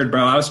 July 3rd,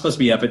 bro. I was supposed to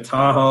be up at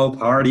Tahoe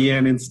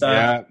partying and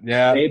stuff.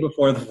 Yeah. Day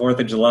before the 4th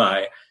of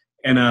July.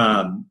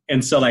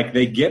 And so like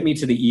they get me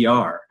to the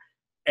ER,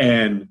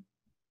 and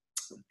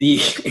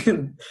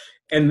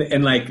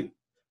and like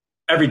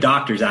every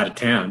doctor's out of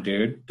town,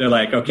 dude. They're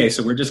like, okay,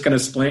 so we're just gonna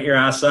splint your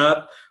ass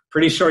up.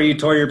 Pretty sure you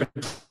tore your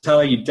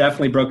patella, you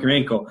definitely broke your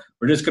ankle.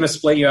 We're just gonna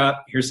split you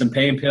up. Here's some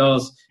pain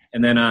pills.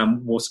 And then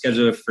we'll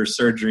schedule it for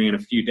surgery in a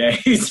few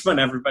days when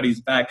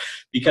everybody's back.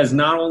 Because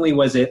not only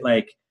was it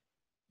like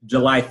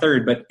July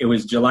 3rd, but it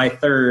was July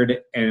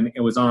 3rd and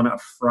it was on a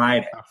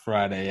Friday.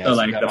 Yeah. So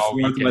like the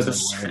 4th was a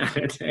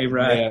Saturday,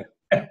 right?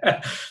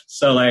 Yeah.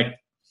 So like,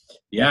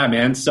 yeah,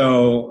 man.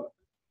 So,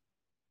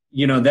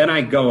 then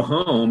I go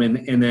home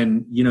and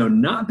then,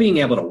 not being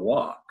able to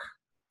walk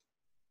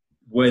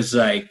was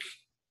like,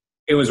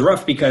 it was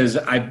rough because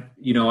I've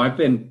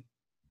been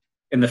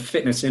in the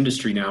fitness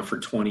industry now for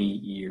 20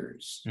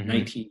 years,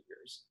 19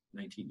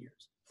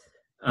 years.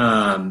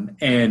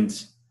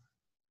 And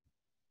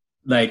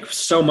like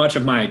so much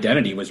of my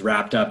identity was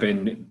wrapped up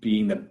in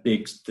being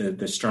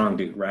the strong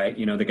dude, right?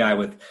 The guy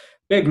with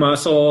big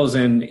muscles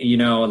and,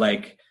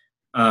 like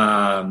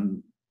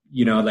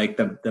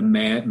the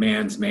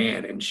man's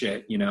man and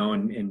shit,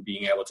 and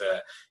being able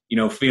to,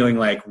 feeling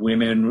like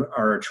women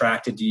are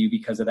attracted to you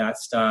because of that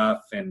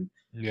stuff. And,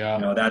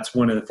 that's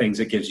one of the things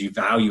that gives you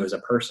value as a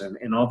person.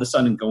 And all of a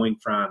sudden going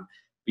from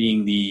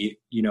being the,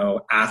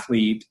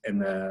 athlete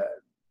and the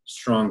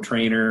strong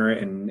trainer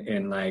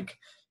and like,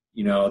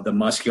 the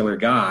muscular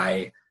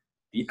guy,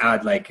 the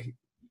ad, like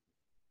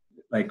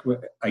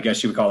I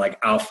guess you would call like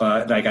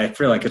alpha. Like, I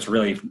feel like it's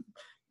really,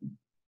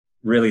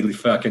 really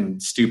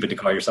fucking stupid to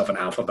call yourself an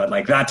alpha, but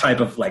like that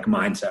type of like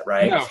mindset,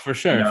 right? No, for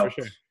sure.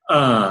 For sure.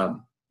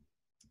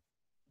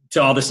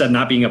 To all of a sudden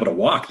not being able to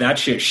walk, that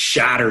shit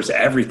shatters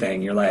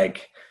everything. You're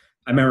like,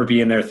 I remember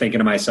being there thinking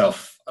to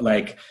myself,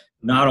 like,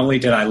 not only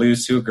did I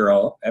lose to a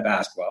girl at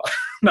basketball,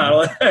 not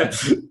only,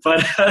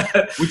 but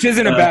which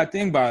isn't a bad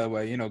thing, by the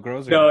way.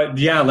 Girls are. No,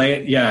 yeah,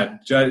 like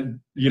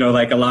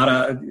a lot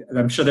of.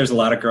 I'm sure there's a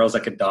lot of girls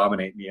that could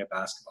dominate me at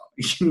basketball.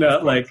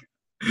 Like,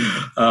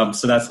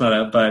 so that's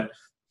not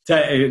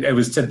it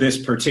was to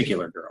this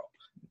particular girl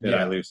that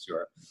I lose to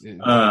her.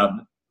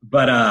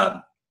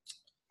 but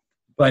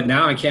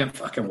now I can't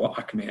fucking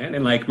walk, man.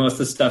 And like most of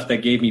the stuff that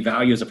gave me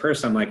value as a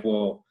person, I'm like,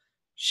 well,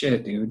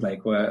 shit, dude,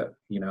 like what,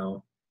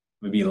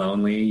 would be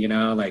lonely,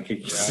 like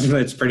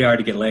it's pretty hard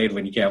to get laid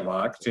when you can't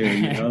walk too,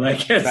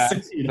 like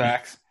it's,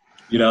 Facts.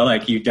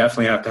 Like you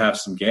definitely have to have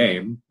some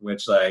game,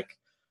 which like,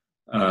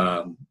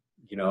 I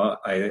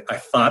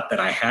thought that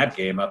I had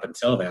game up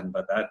until then,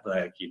 but that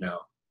like,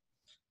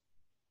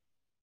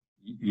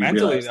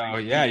 mentally though,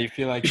 yeah, you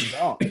feel like you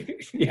don't.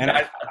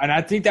 Yeah. And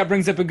I think that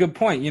brings up a good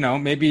point.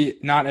 Maybe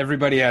not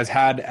everybody has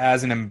had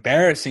as an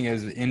embarrassing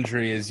as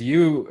injury as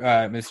you,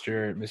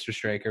 Mr.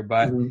 Straker,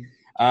 but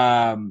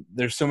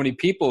there's so many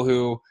people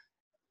who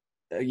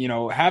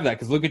have that,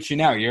 because look at you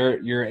now.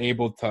 You're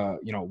able to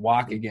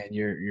walk again.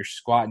 You're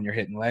squatting, you're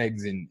hitting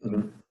legs, and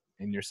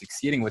you're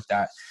succeeding with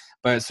that.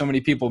 But so many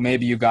people,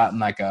 maybe you got in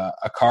like a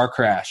car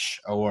crash,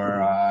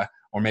 or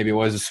maybe it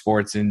was a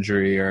sports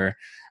injury, or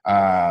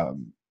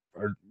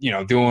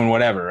doing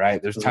whatever, right?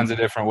 There's tons of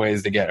different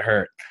ways to get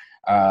hurt.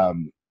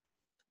 And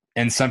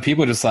some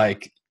people just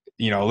like,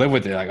 live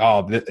with it. Like,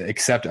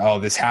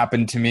 this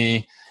happened to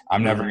me.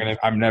 I'm never going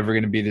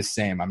to be the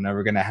same. I'm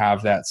never going to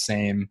have that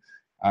same,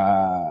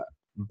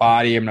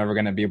 body. I'm never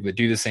going to be able to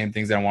do the same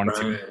things that I wanted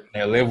to.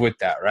 I live with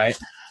that. Right.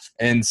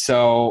 And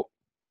so,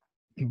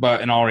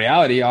 but in all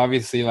reality,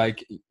 obviously,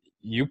 like,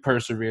 you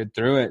persevered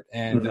through it,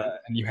 and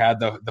you had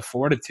the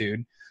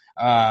fortitude.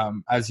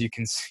 As you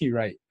can see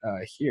right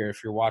here,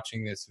 if you're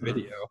watching this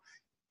video,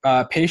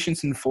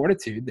 patience and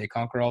fortitude, they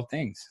conquer all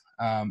things,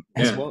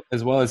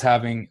 as well as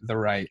having the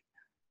right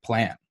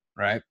plan,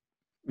 right?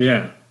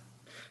 Yeah,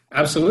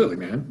 absolutely,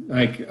 man.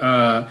 Like,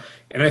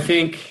 and I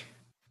think,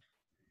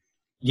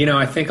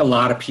 I think a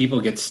lot of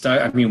people get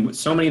stuck. I mean,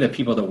 so many of the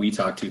people that we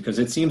talk to, because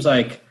it seems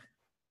like,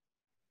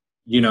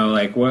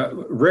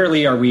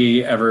 rarely are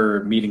we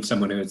ever meeting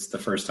someone who it's the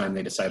first time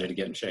they decided to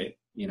get in shape,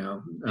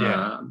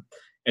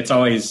 it's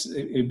always,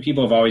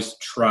 people have always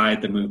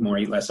tried the move more,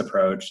 eat less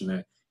approach, and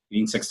the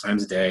eating 6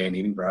 times a day and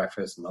eating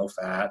breakfast and low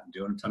fat and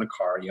doing a ton of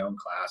cardio and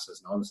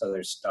classes and all this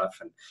other stuff,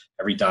 and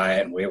every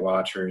diet and Weight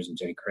Watchers and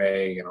Jenny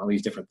Craig and all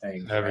these different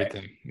things.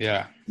 Everything. Right?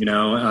 Yeah.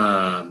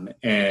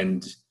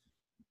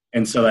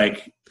 And so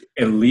like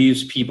it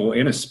leaves people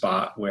in a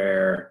spot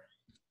where,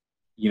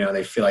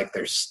 they feel like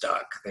they're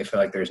stuck. They feel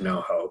like there's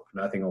no hope.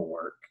 Nothing will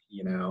work,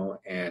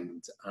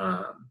 and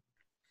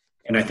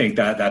I think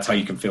that's how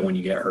you can feel when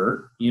you get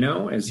hurt,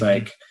 is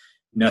like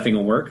nothing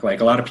will work.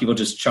 Like a lot of people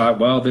just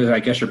I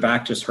guess your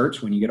back just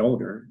hurts when you get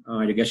older.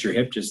 I guess your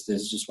hip is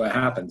just what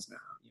happens now,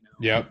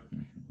 Yep.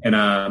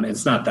 And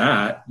it's not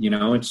that,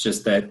 it's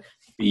just that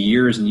the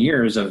years and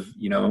years of,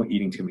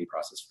 eating too many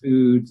processed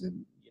foods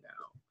and,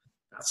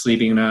 not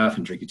sleeping enough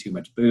and drinking too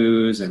much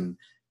booze and,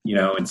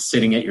 and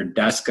sitting at your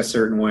desk a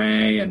certain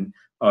way, and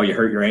you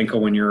hurt your ankle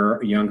when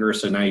you're younger,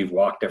 so now you've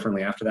walked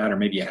differently after that, or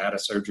maybe you had a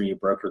surgery, you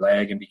broke your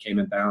leg and became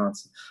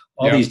imbalanced.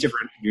 All these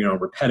different,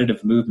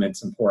 repetitive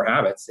movements and poor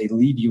habits, they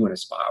leave you in a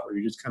spot where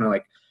you're just kind of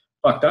like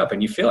fucked up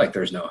and you feel like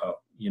there's no hope,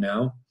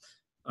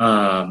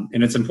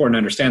 and it's important to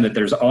understand that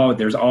there's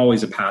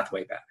always a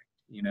pathway back,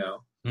 you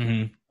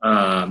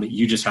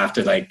just have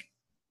to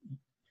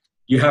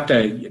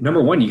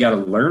number one, you got to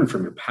learn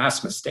from your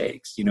past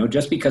mistakes.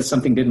 Just because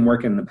something didn't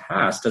work in the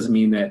past doesn't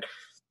mean that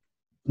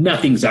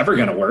nothing's ever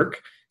going to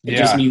work. It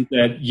just means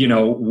that,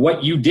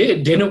 what you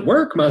didn't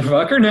work,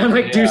 motherfucker. Now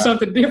do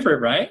something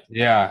different, right?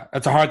 Yeah.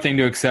 That's a hard thing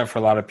to accept for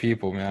a lot of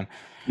people, man.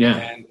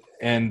 Yeah.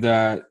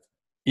 And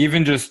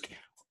even just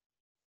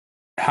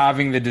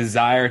having the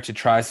desire to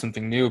try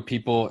something new,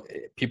 people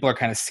are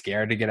kind of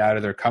scared to get out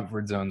of their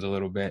comfort zones a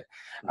little bit.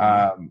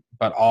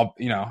 But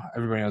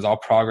everybody knows all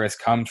progress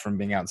comes from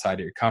being outside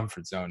of your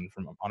comfort zone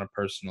on a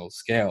personal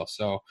scale.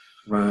 So,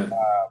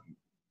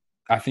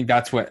 I think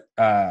that's what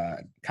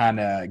kind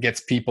of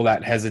gets people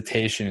that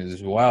hesitation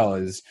as well,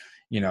 is,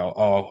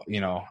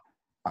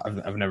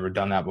 I've never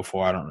done that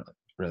before. I don't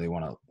really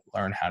want to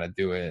learn how to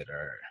do it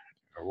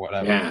or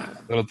whatever. Yeah.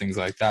 Little things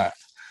like that.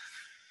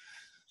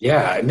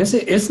 Yeah. And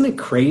isn't it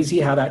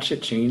crazy how that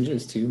shit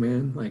changes too,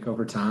 man? Like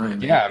over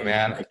time. Yeah,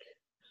 man.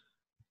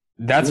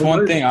 That's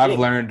one thing I've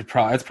learned.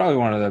 It's probably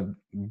one of the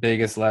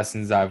biggest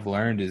lessons I've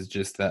learned, is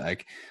just that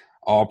like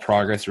all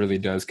progress really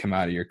does come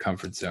out of your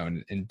comfort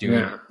zone, and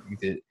doing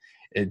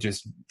it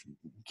just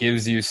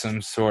gives you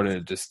some sort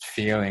of just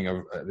feeling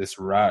of this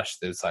rush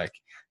that's like,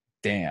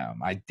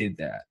 damn, I did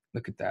that.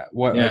 Look at that.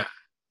 What,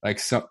 like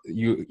so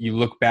you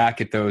look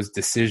back at those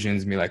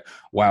decisions and be like,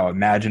 wow,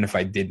 imagine if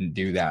I didn't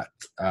do that.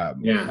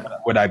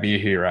 Would I be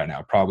here right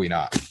now? Probably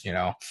not,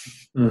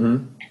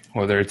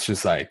 whether it's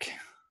just like,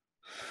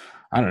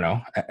 I don't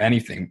know,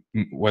 anything,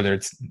 whether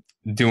it's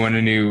doing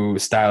a new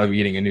style of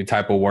eating, a new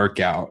type of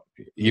workout,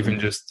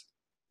 even just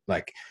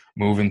like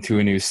moving to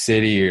a new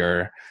city,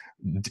 or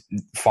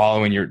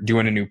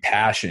doing a new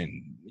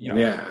passion,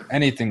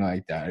 anything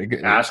like that.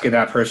 Asking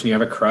that person you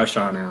have a crush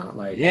on out,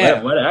 like,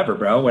 whatever,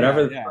 bro,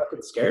 whatever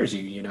fucking scares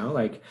you,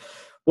 like,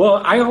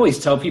 well, I always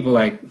tell people,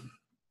 like,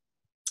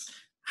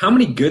 how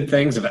many good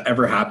things have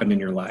ever happened in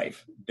your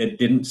life that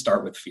didn't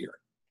start with fear?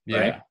 Yeah.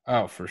 Right.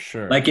 Oh, for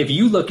sure. Like if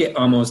you look at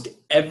almost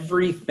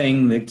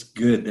everything that's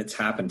good that's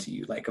happened to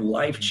you, like a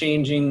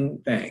life-changing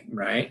thing,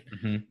 right?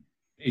 Mm-hmm.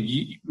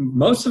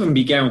 Most of them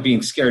began with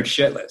being scared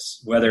shitless,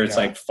 whether it's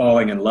like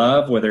falling in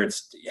love, whether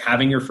it's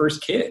having your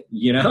first kid,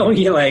 you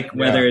like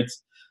whether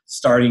it's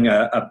starting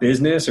a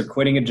business or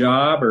quitting a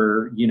job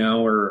or,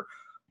 or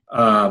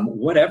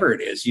whatever it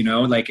is,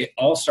 like it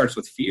all starts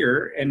with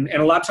fear. And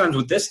a lot of times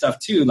with this stuff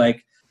too,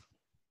 like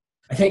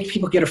I think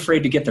people get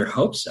afraid to get their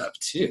hopes up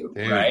too,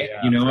 right?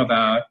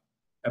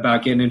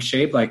 About getting in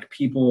shape. Like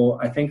people,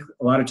 I think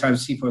a lot of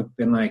times people have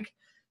been like,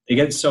 they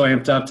get so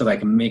amped up to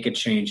like make a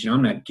change.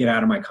 I'm going to get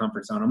out of my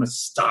comfort zone. I'm going to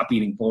stop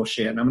eating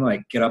bullshit and I'm going to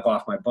like get up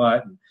off my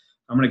butt and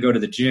I'm going to go to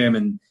the gym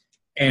and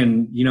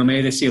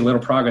maybe they see a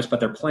little progress, but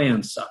their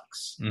plan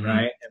sucks.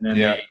 Right. And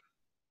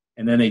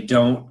then they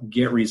don't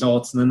get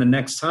results. And then the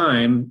next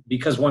time,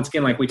 because once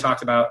again, like we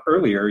talked about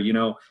earlier,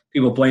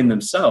 people blame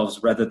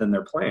themselves rather than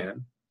their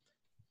plan.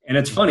 And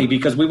it's funny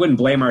because we wouldn't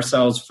blame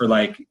ourselves for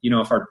like,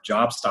 if our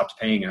job stopped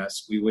paying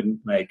us, we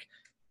wouldn't like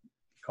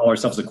call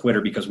ourselves a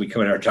quitter because we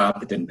quit our job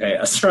that didn't pay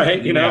us.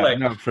 Right.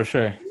 No, for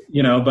sure.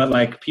 But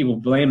like people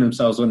blame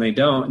themselves when they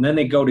don't, and then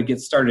they go to get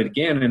started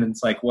again. And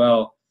it's like,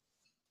 well,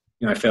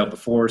 I failed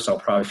before, so I'll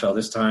probably fail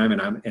this time.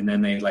 And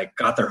then they like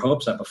got their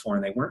hopes up before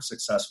and they weren't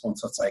successful. And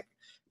so it's like,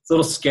 it's a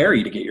little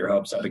scary to get your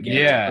hopes up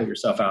again. To put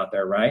yourself out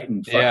there. Right.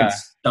 And fucking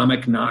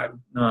stomach not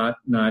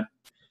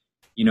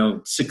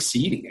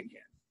succeeding again.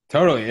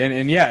 Totally.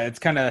 And it's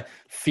kind of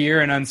fear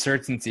and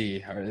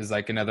uncertainty is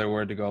like another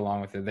word to go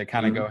along with it. They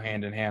kind of go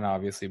hand in hand,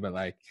 obviously, but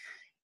like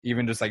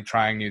even just like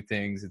trying new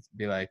things, it'd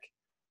be like,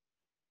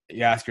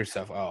 you ask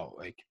yourself, oh,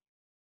 like,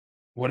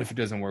 what if it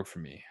doesn't work for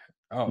me?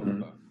 Oh,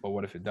 but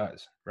what if it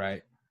does?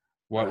 Right.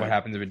 What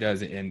happens if it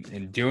does?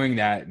 And doing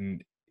that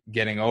and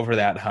getting over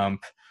that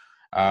hump,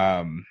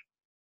 and,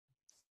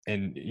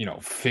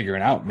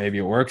 figuring out maybe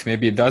it works,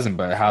 maybe it doesn't,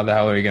 but how the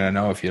hell are you going to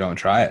know if you don't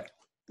try it?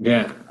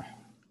 Yeah.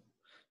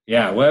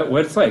 Yeah,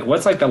 what's like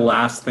the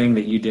last thing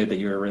that you did that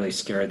you were really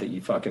scared that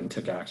you fucking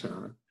took action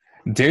on?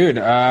 Dude,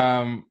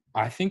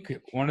 I think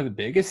one of the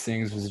biggest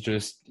things was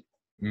just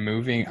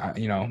moving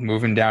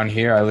down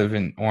here. I live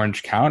in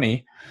Orange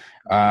County.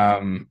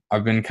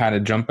 I've been kind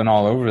of jumping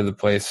all over the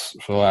place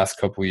for the last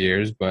couple of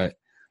years, but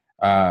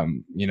I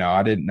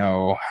didn't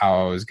know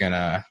how I was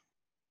gonna,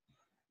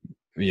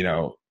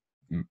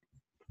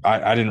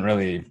 I didn't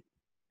really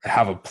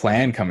have a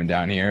plan coming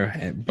down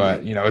here,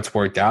 but it's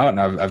worked out, and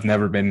I've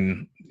never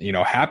been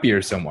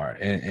happier somewhere,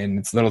 and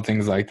it's little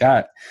things like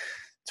that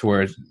to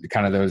where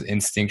kind of those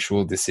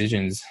instinctual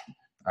decisions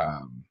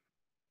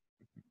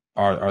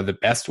are the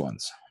best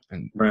ones.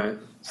 And right.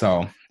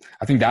 So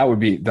I think that would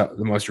be the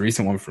most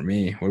recent one for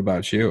me. What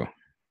about you?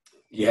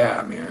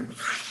 Yeah, man.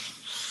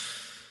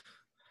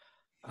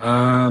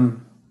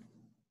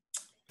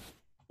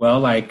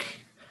 Well, like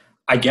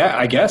I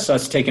guess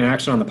us taking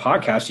action on the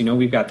podcast,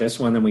 we've got this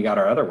one, then we got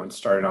our other one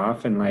started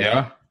off, and like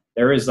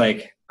there is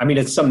like, I mean,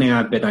 it's something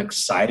I've been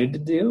excited to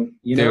do,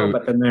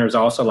 but then there's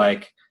also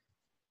like,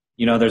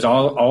 there's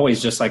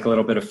always just like a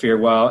little bit of fear.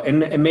 Well, and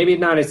maybe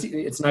not,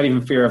 it's not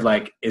even fear of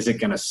like, is it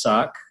going to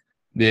suck?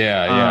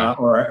 Yeah.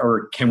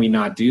 Or can we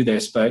not do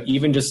this? But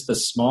even just the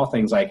small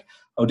things like,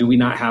 oh, do we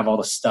not have all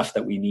the stuff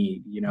that we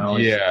need?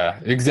 Yeah,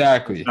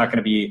 exactly. It's not going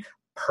to be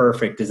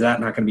perfect. Is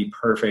that not going to be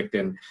perfect?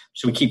 And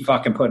should we keep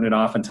fucking putting it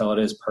off until it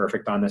is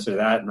perfect on this or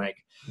that? And like,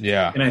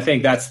 yeah. And I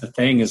think that's the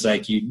thing is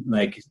like,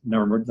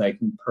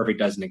 perfect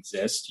doesn't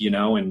exist,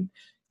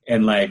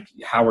 and like,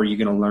 how are you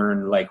going to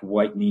learn like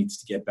what needs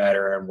to get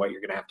better and what you're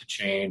going to have to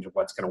change and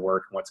what's going to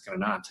work and what's going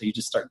to not until you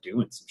just start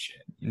doing some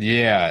shit.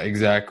 Yeah,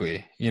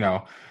 exactly.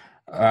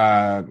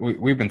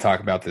 We've been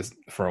talking about this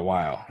for a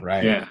while,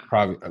 right? Yeah.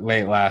 Probably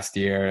late last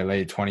year,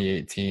 late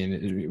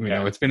 2018.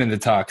 It's been in the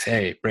talks.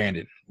 Hey,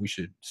 Brandon, we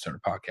should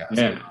start a podcast.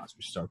 Yeah.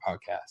 We should start a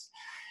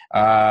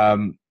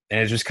podcast. And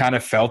it just kind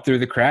of fell through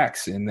the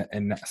cracks. And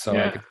so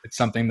like, it's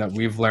something that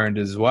we've learned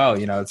as well.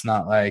 It's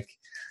not like,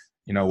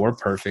 we're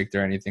perfect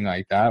or anything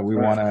like that. We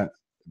want to,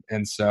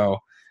 and so,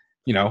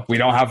 we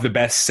don't have the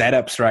best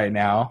setups right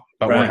now,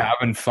 but we're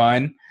having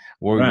fun.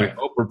 We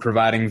hope we're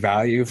providing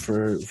value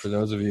for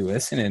those of you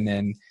listening,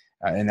 and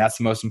that's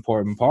the most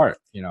important part,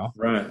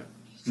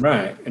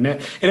 Right. And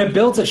it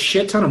builds a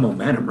shit ton of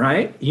momentum,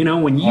 right?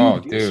 When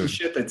you do some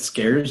shit that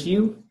scares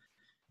you,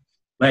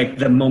 like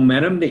the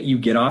momentum that you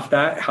get off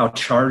that, how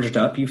charged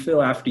up you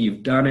feel after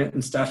you've done it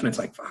and stuff. And it's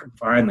like,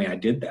 finally, I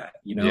did that,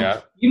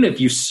 Yeah. Even if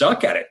you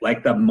suck at it,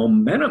 like the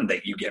momentum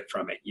that you get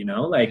from it,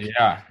 like,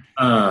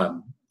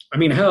 I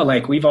mean, hell,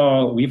 like we've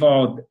all,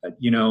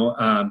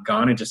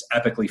 gone and just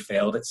epically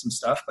failed at some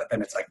stuff, but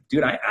then it's like,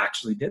 dude, I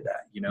actually did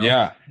that,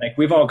 Yeah. Like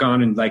we've all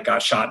gone and like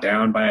got shot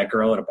down by a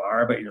girl at a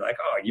bar, but you're like,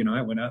 oh,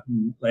 I went up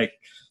and like,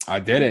 I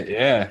did it.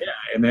 Yeah. Yeah.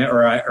 And then,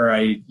 or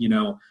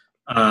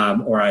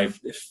I've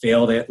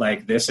failed at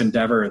like this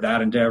endeavor or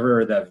that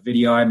endeavor, or the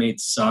video I made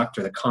sucked,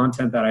 or the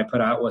content that I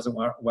put out wasn't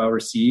well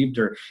received,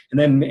 and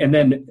then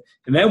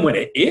when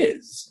it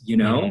is,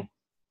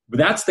 But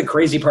that's the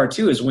crazy part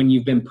too, is when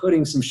you've been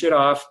putting some shit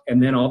off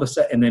and then all of a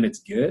sudden, and then it's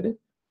good.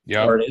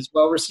 Yep. or it is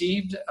well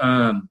received,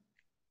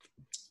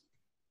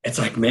 it's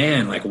like,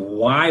 man, like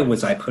why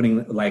was I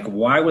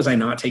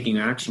not taking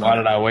action Why on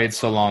did that? I wait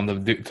so long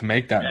to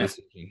make that Yeah.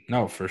 decision?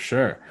 No, for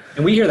sure.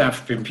 And we hear that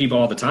from people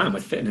all the time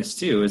with fitness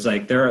too. Is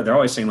like they're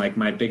always saying like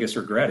my biggest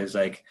regret is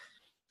like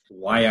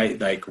why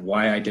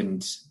I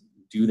didn't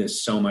do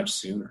this so much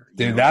sooner.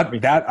 Dude,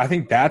 that I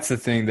think that's the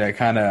thing that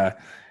kind of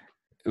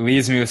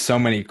leaves me with so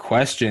many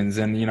questions.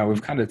 And,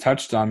 we've kind of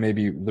touched on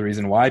maybe the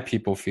reason why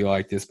people feel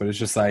like this, but it's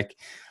just like,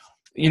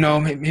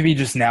 maybe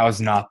just now is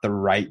not the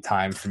right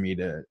time for me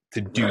to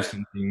do Right.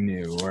 something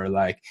new, or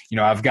like,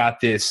 I've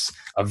got this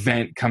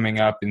event coming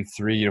up in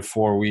 3 to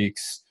 4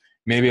 weeks.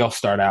 Maybe I'll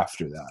start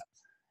after that.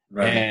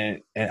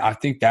 Right. And I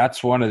think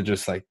that's one of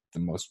just like the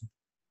most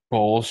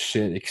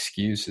bullshit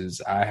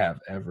excuses I have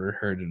ever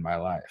heard in my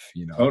life.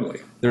 Totally.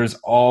 There's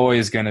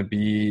always going to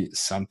be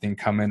something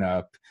coming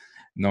up,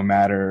 no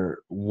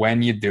matter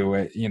when you do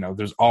it.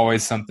 There's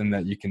always something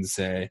that you can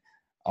say,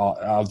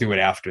 I'll do it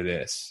after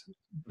this.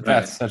 But Right.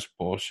 that's such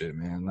bullshit,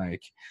 man.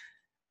 Like,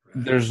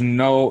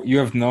 you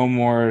have no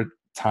more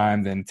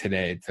time than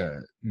today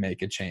to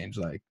make a change.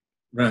 Like,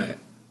 Right.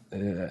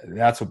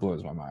 that's what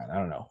blows my mind. I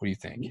don't know. What do you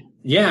think?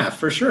 Yeah,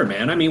 for sure,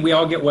 man. I mean, we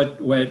all get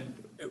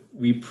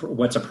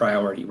what's a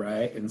priority,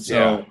 right? And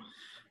so,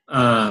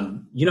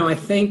 I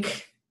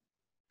think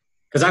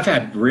because I've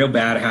had real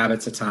bad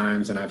habits at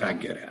times, and I've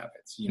had good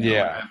habits.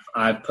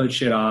 I've put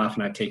shit off,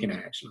 and I've taken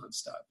action on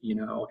stuff.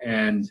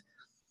 And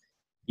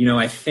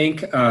I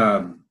think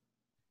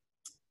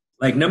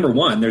like number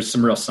one, there's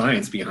some real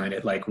science behind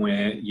it. Like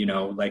when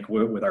like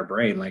with our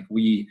brain, like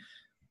we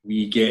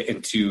get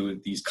into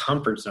these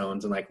comfort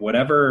zones, and like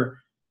whatever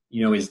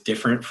is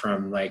different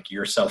from like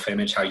your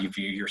self-image, how you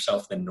view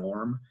yourself, the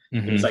norm.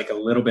 Mm-hmm. There's like a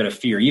little bit of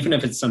fear, even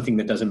if it's something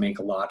that doesn't make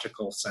a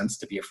logical sense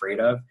to be afraid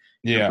of.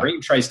 Your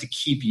brain tries to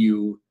keep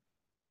you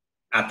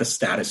at the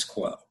status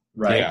quo,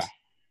 right?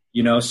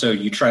 So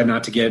you try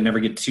not to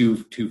never get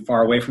too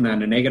far away from that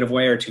in a negative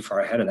way, or too far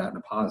ahead of that in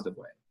a positive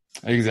way.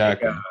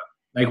 Exactly.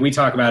 Like we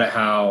talk about it,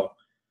 how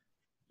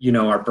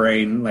our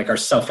brain, like our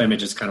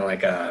self-image is kind of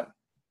like a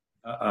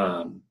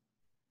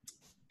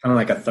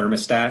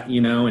thermostat,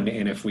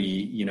 and if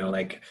we,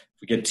 like if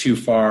we get too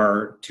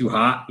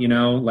hot,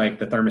 like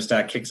the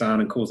thermostat kicks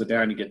on and cools it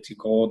down. You get too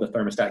cold, the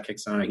thermostat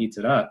kicks on and heats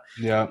it up.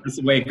 Yeah. That's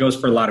the way it goes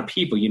for a lot of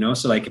people,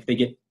 So like if they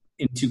get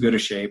in too good a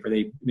shape, or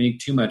they make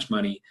too much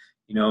money,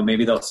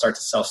 maybe they'll start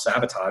to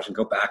self-sabotage and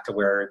go back to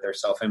where their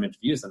self-image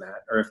views them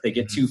at. Or if they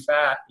get too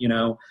fat,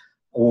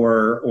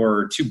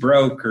 or too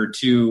broke, or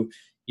too,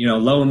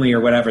 lonely, or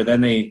whatever,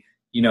 then they,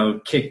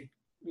 kick,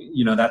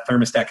 that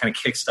thermostat kind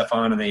of kicks stuff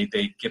on, and they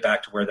get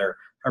back to where they're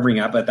hovering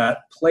at. But that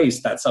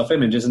place, that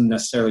self-image, isn't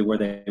necessarily where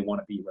they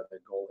want to be, where their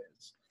goal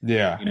is.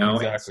 Yeah.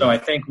 Exactly. So I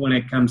think when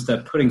it comes to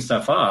putting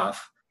stuff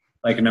off,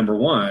 like number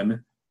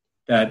one,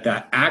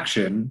 that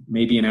action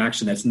may be an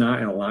action that's not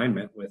in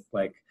alignment with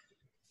like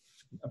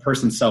a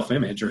person's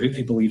self-image or who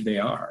they believe they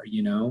are,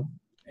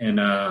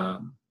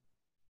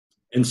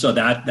 and so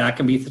that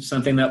can be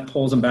something that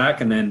pulls them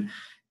back. And then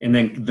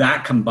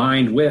that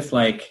combined with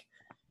like,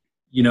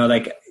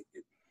 like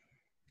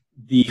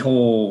the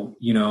whole,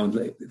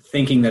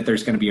 thinking that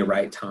there's going to be a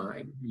right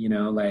time,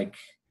 like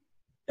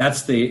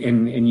that's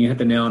and you hit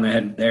the nail on the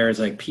head there. Is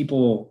like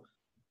people,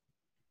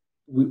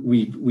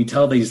 we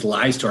tell these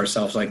lies to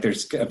ourselves, like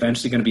there's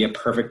eventually going to be a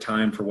perfect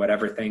time for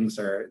whatever things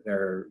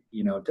they're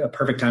a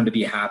perfect time to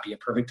be happy, a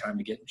perfect time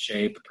to get in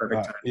shape, a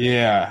perfect time.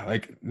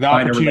 Like the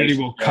opportunity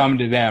will come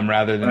to them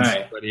rather than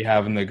somebody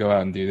having to go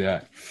out and do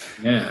that.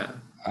 Yeah.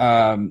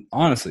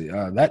 Honestly,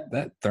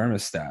 that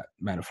thermostat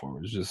metaphor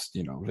was just,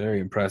 very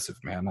impressive,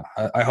 man.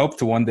 I hope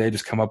to one day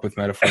just come up with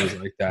metaphors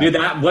like that. Dude,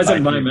 that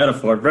wasn't my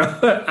metaphor, bro.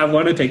 I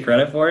want to take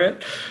credit for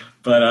it,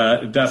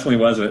 but it definitely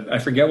wasn't. I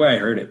forget where I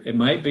heard it. It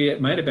might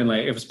have been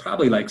like, it was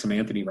probably like some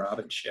Anthony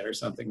Robbins shit or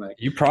something like.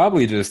 You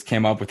probably just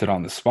came up with it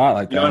on the spot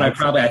like that. And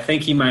I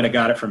think he might have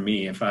got it from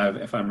me if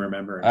I'm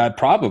remembering.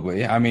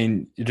 Probably. I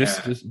mean,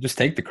 just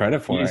take the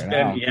credredit for it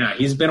now. Yeah,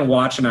 he's been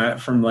watching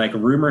from like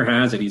rumor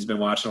has it, he's been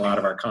watching a lot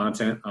of our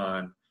content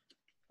on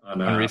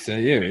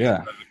Reset You,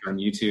 on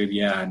YouTube,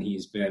 and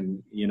he's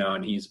been,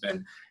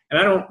 and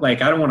I don't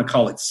want to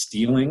call it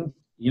stealing.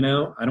 I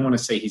don't want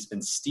to say he's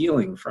been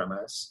stealing from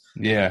us.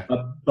 Yeah.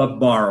 But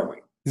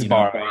borrowing. He's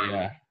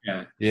borrowing.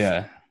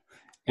 Yeah.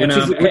 And,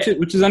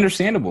 which is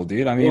understandable,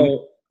 dude. I mean,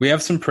 we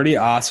have some pretty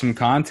awesome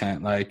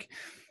content, like,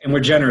 and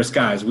we're generous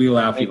guys. We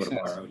allow people to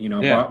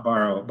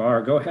borrow.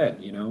 Borrow. Go ahead.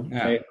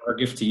 Pay our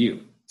gift to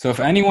you. So if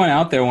anyone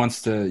out there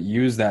wants to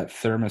use that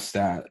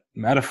thermostat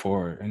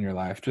metaphor in your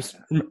life,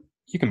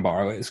 you can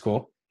borrow it. It's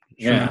cool.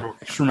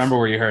 Just remember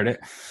where you heard it.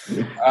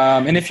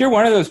 And if you're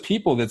one of those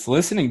people that's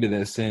listening to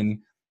this and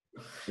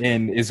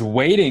is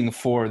waiting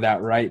for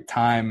that right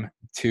time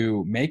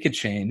to make a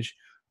change,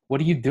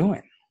 what are you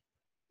doing?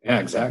 Yeah,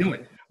 exactly.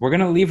 We're going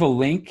to leave a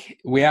link.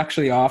 We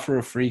actually offer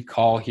a free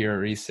call here at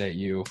Reset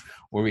You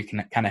where we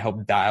can kind of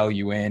help dial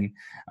you in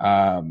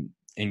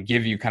and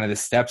give you kind of the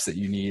steps that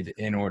you need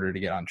in order to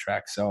get on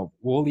track. So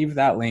we'll leave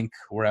that link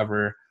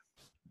wherever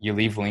you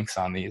leave links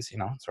on these.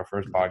 It's our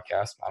first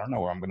podcast. I don't know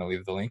where I'm going to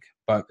leave the link,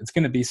 but it's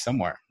going to be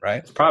somewhere, right?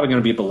 It's probably going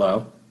to be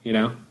below,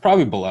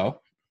 Probably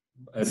below.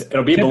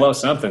 It'll be below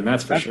something,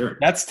 that's for sure.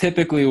 That's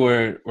typically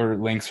where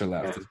links are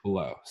left, is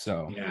below.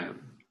 So yeah, you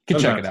can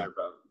check it out.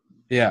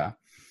 Yeah.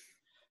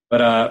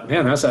 But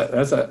man, that's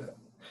a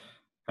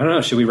I don't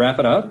know. Should we wrap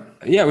it up?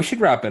 Yeah, we should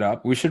wrap it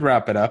up.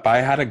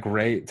 I had a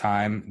great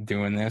time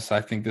doing this.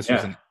 I think this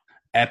was an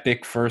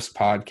epic first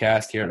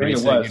podcast here at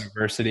Reset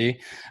University.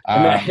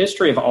 In the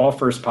history of all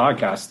first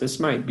podcasts, this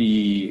might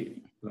be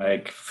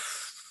like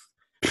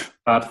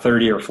top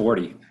 30 or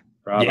 40,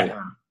 probably.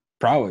 Yeah,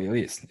 probably at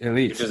least.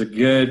 Which is a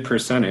good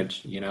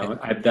percentage.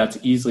 That's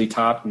easily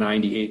top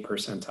 98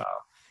 percentile.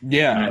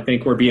 Yeah. And I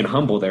think we're being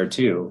humble there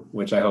too,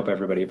 which I hope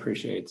everybody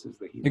appreciates.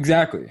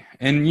 Exactly.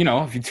 And,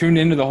 if you tuned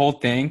into the whole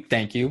thing,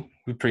 thank you.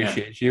 We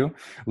appreciate you.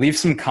 Leave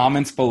some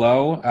comments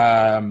below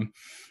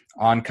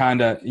on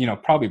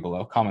probably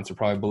below. Comments are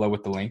probably below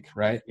with the link,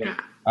 right? Yeah.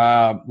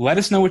 Let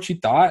us know what you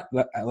thought.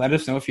 Let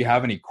us know if you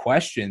have any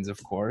questions,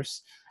 of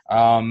course.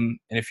 And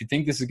if you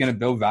think this is going to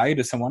build value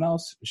to someone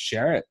else,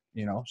 share it.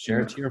 Share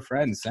it to your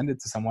friends. Send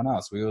it to someone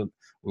else. We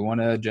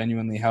want to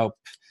genuinely help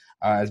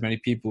as many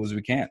people as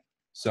we can.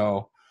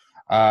 So,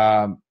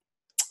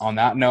 on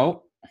that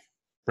note,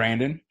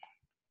 Brandon,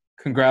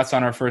 congrats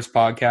on our first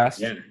podcast.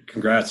 Yeah,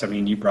 congrats. I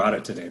mean, you brought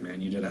it today, man.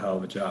 You did a hell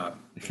of a job.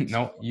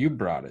 No, you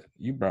brought it.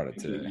 You brought it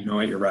today. You know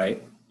what? You're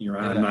right. You're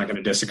right. Yeah. I'm not going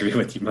to disagree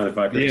with you,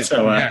 motherfucker. Yeah,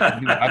 so,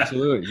 no,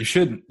 absolutely. You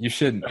shouldn't.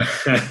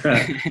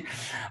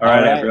 All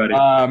right,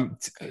 everybody.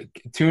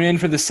 Tune in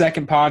for the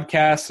second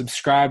podcast.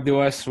 Subscribe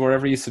to us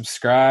wherever you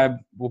subscribe.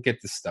 We'll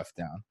get this stuff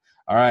down.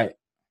 All right.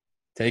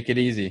 Take it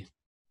easy.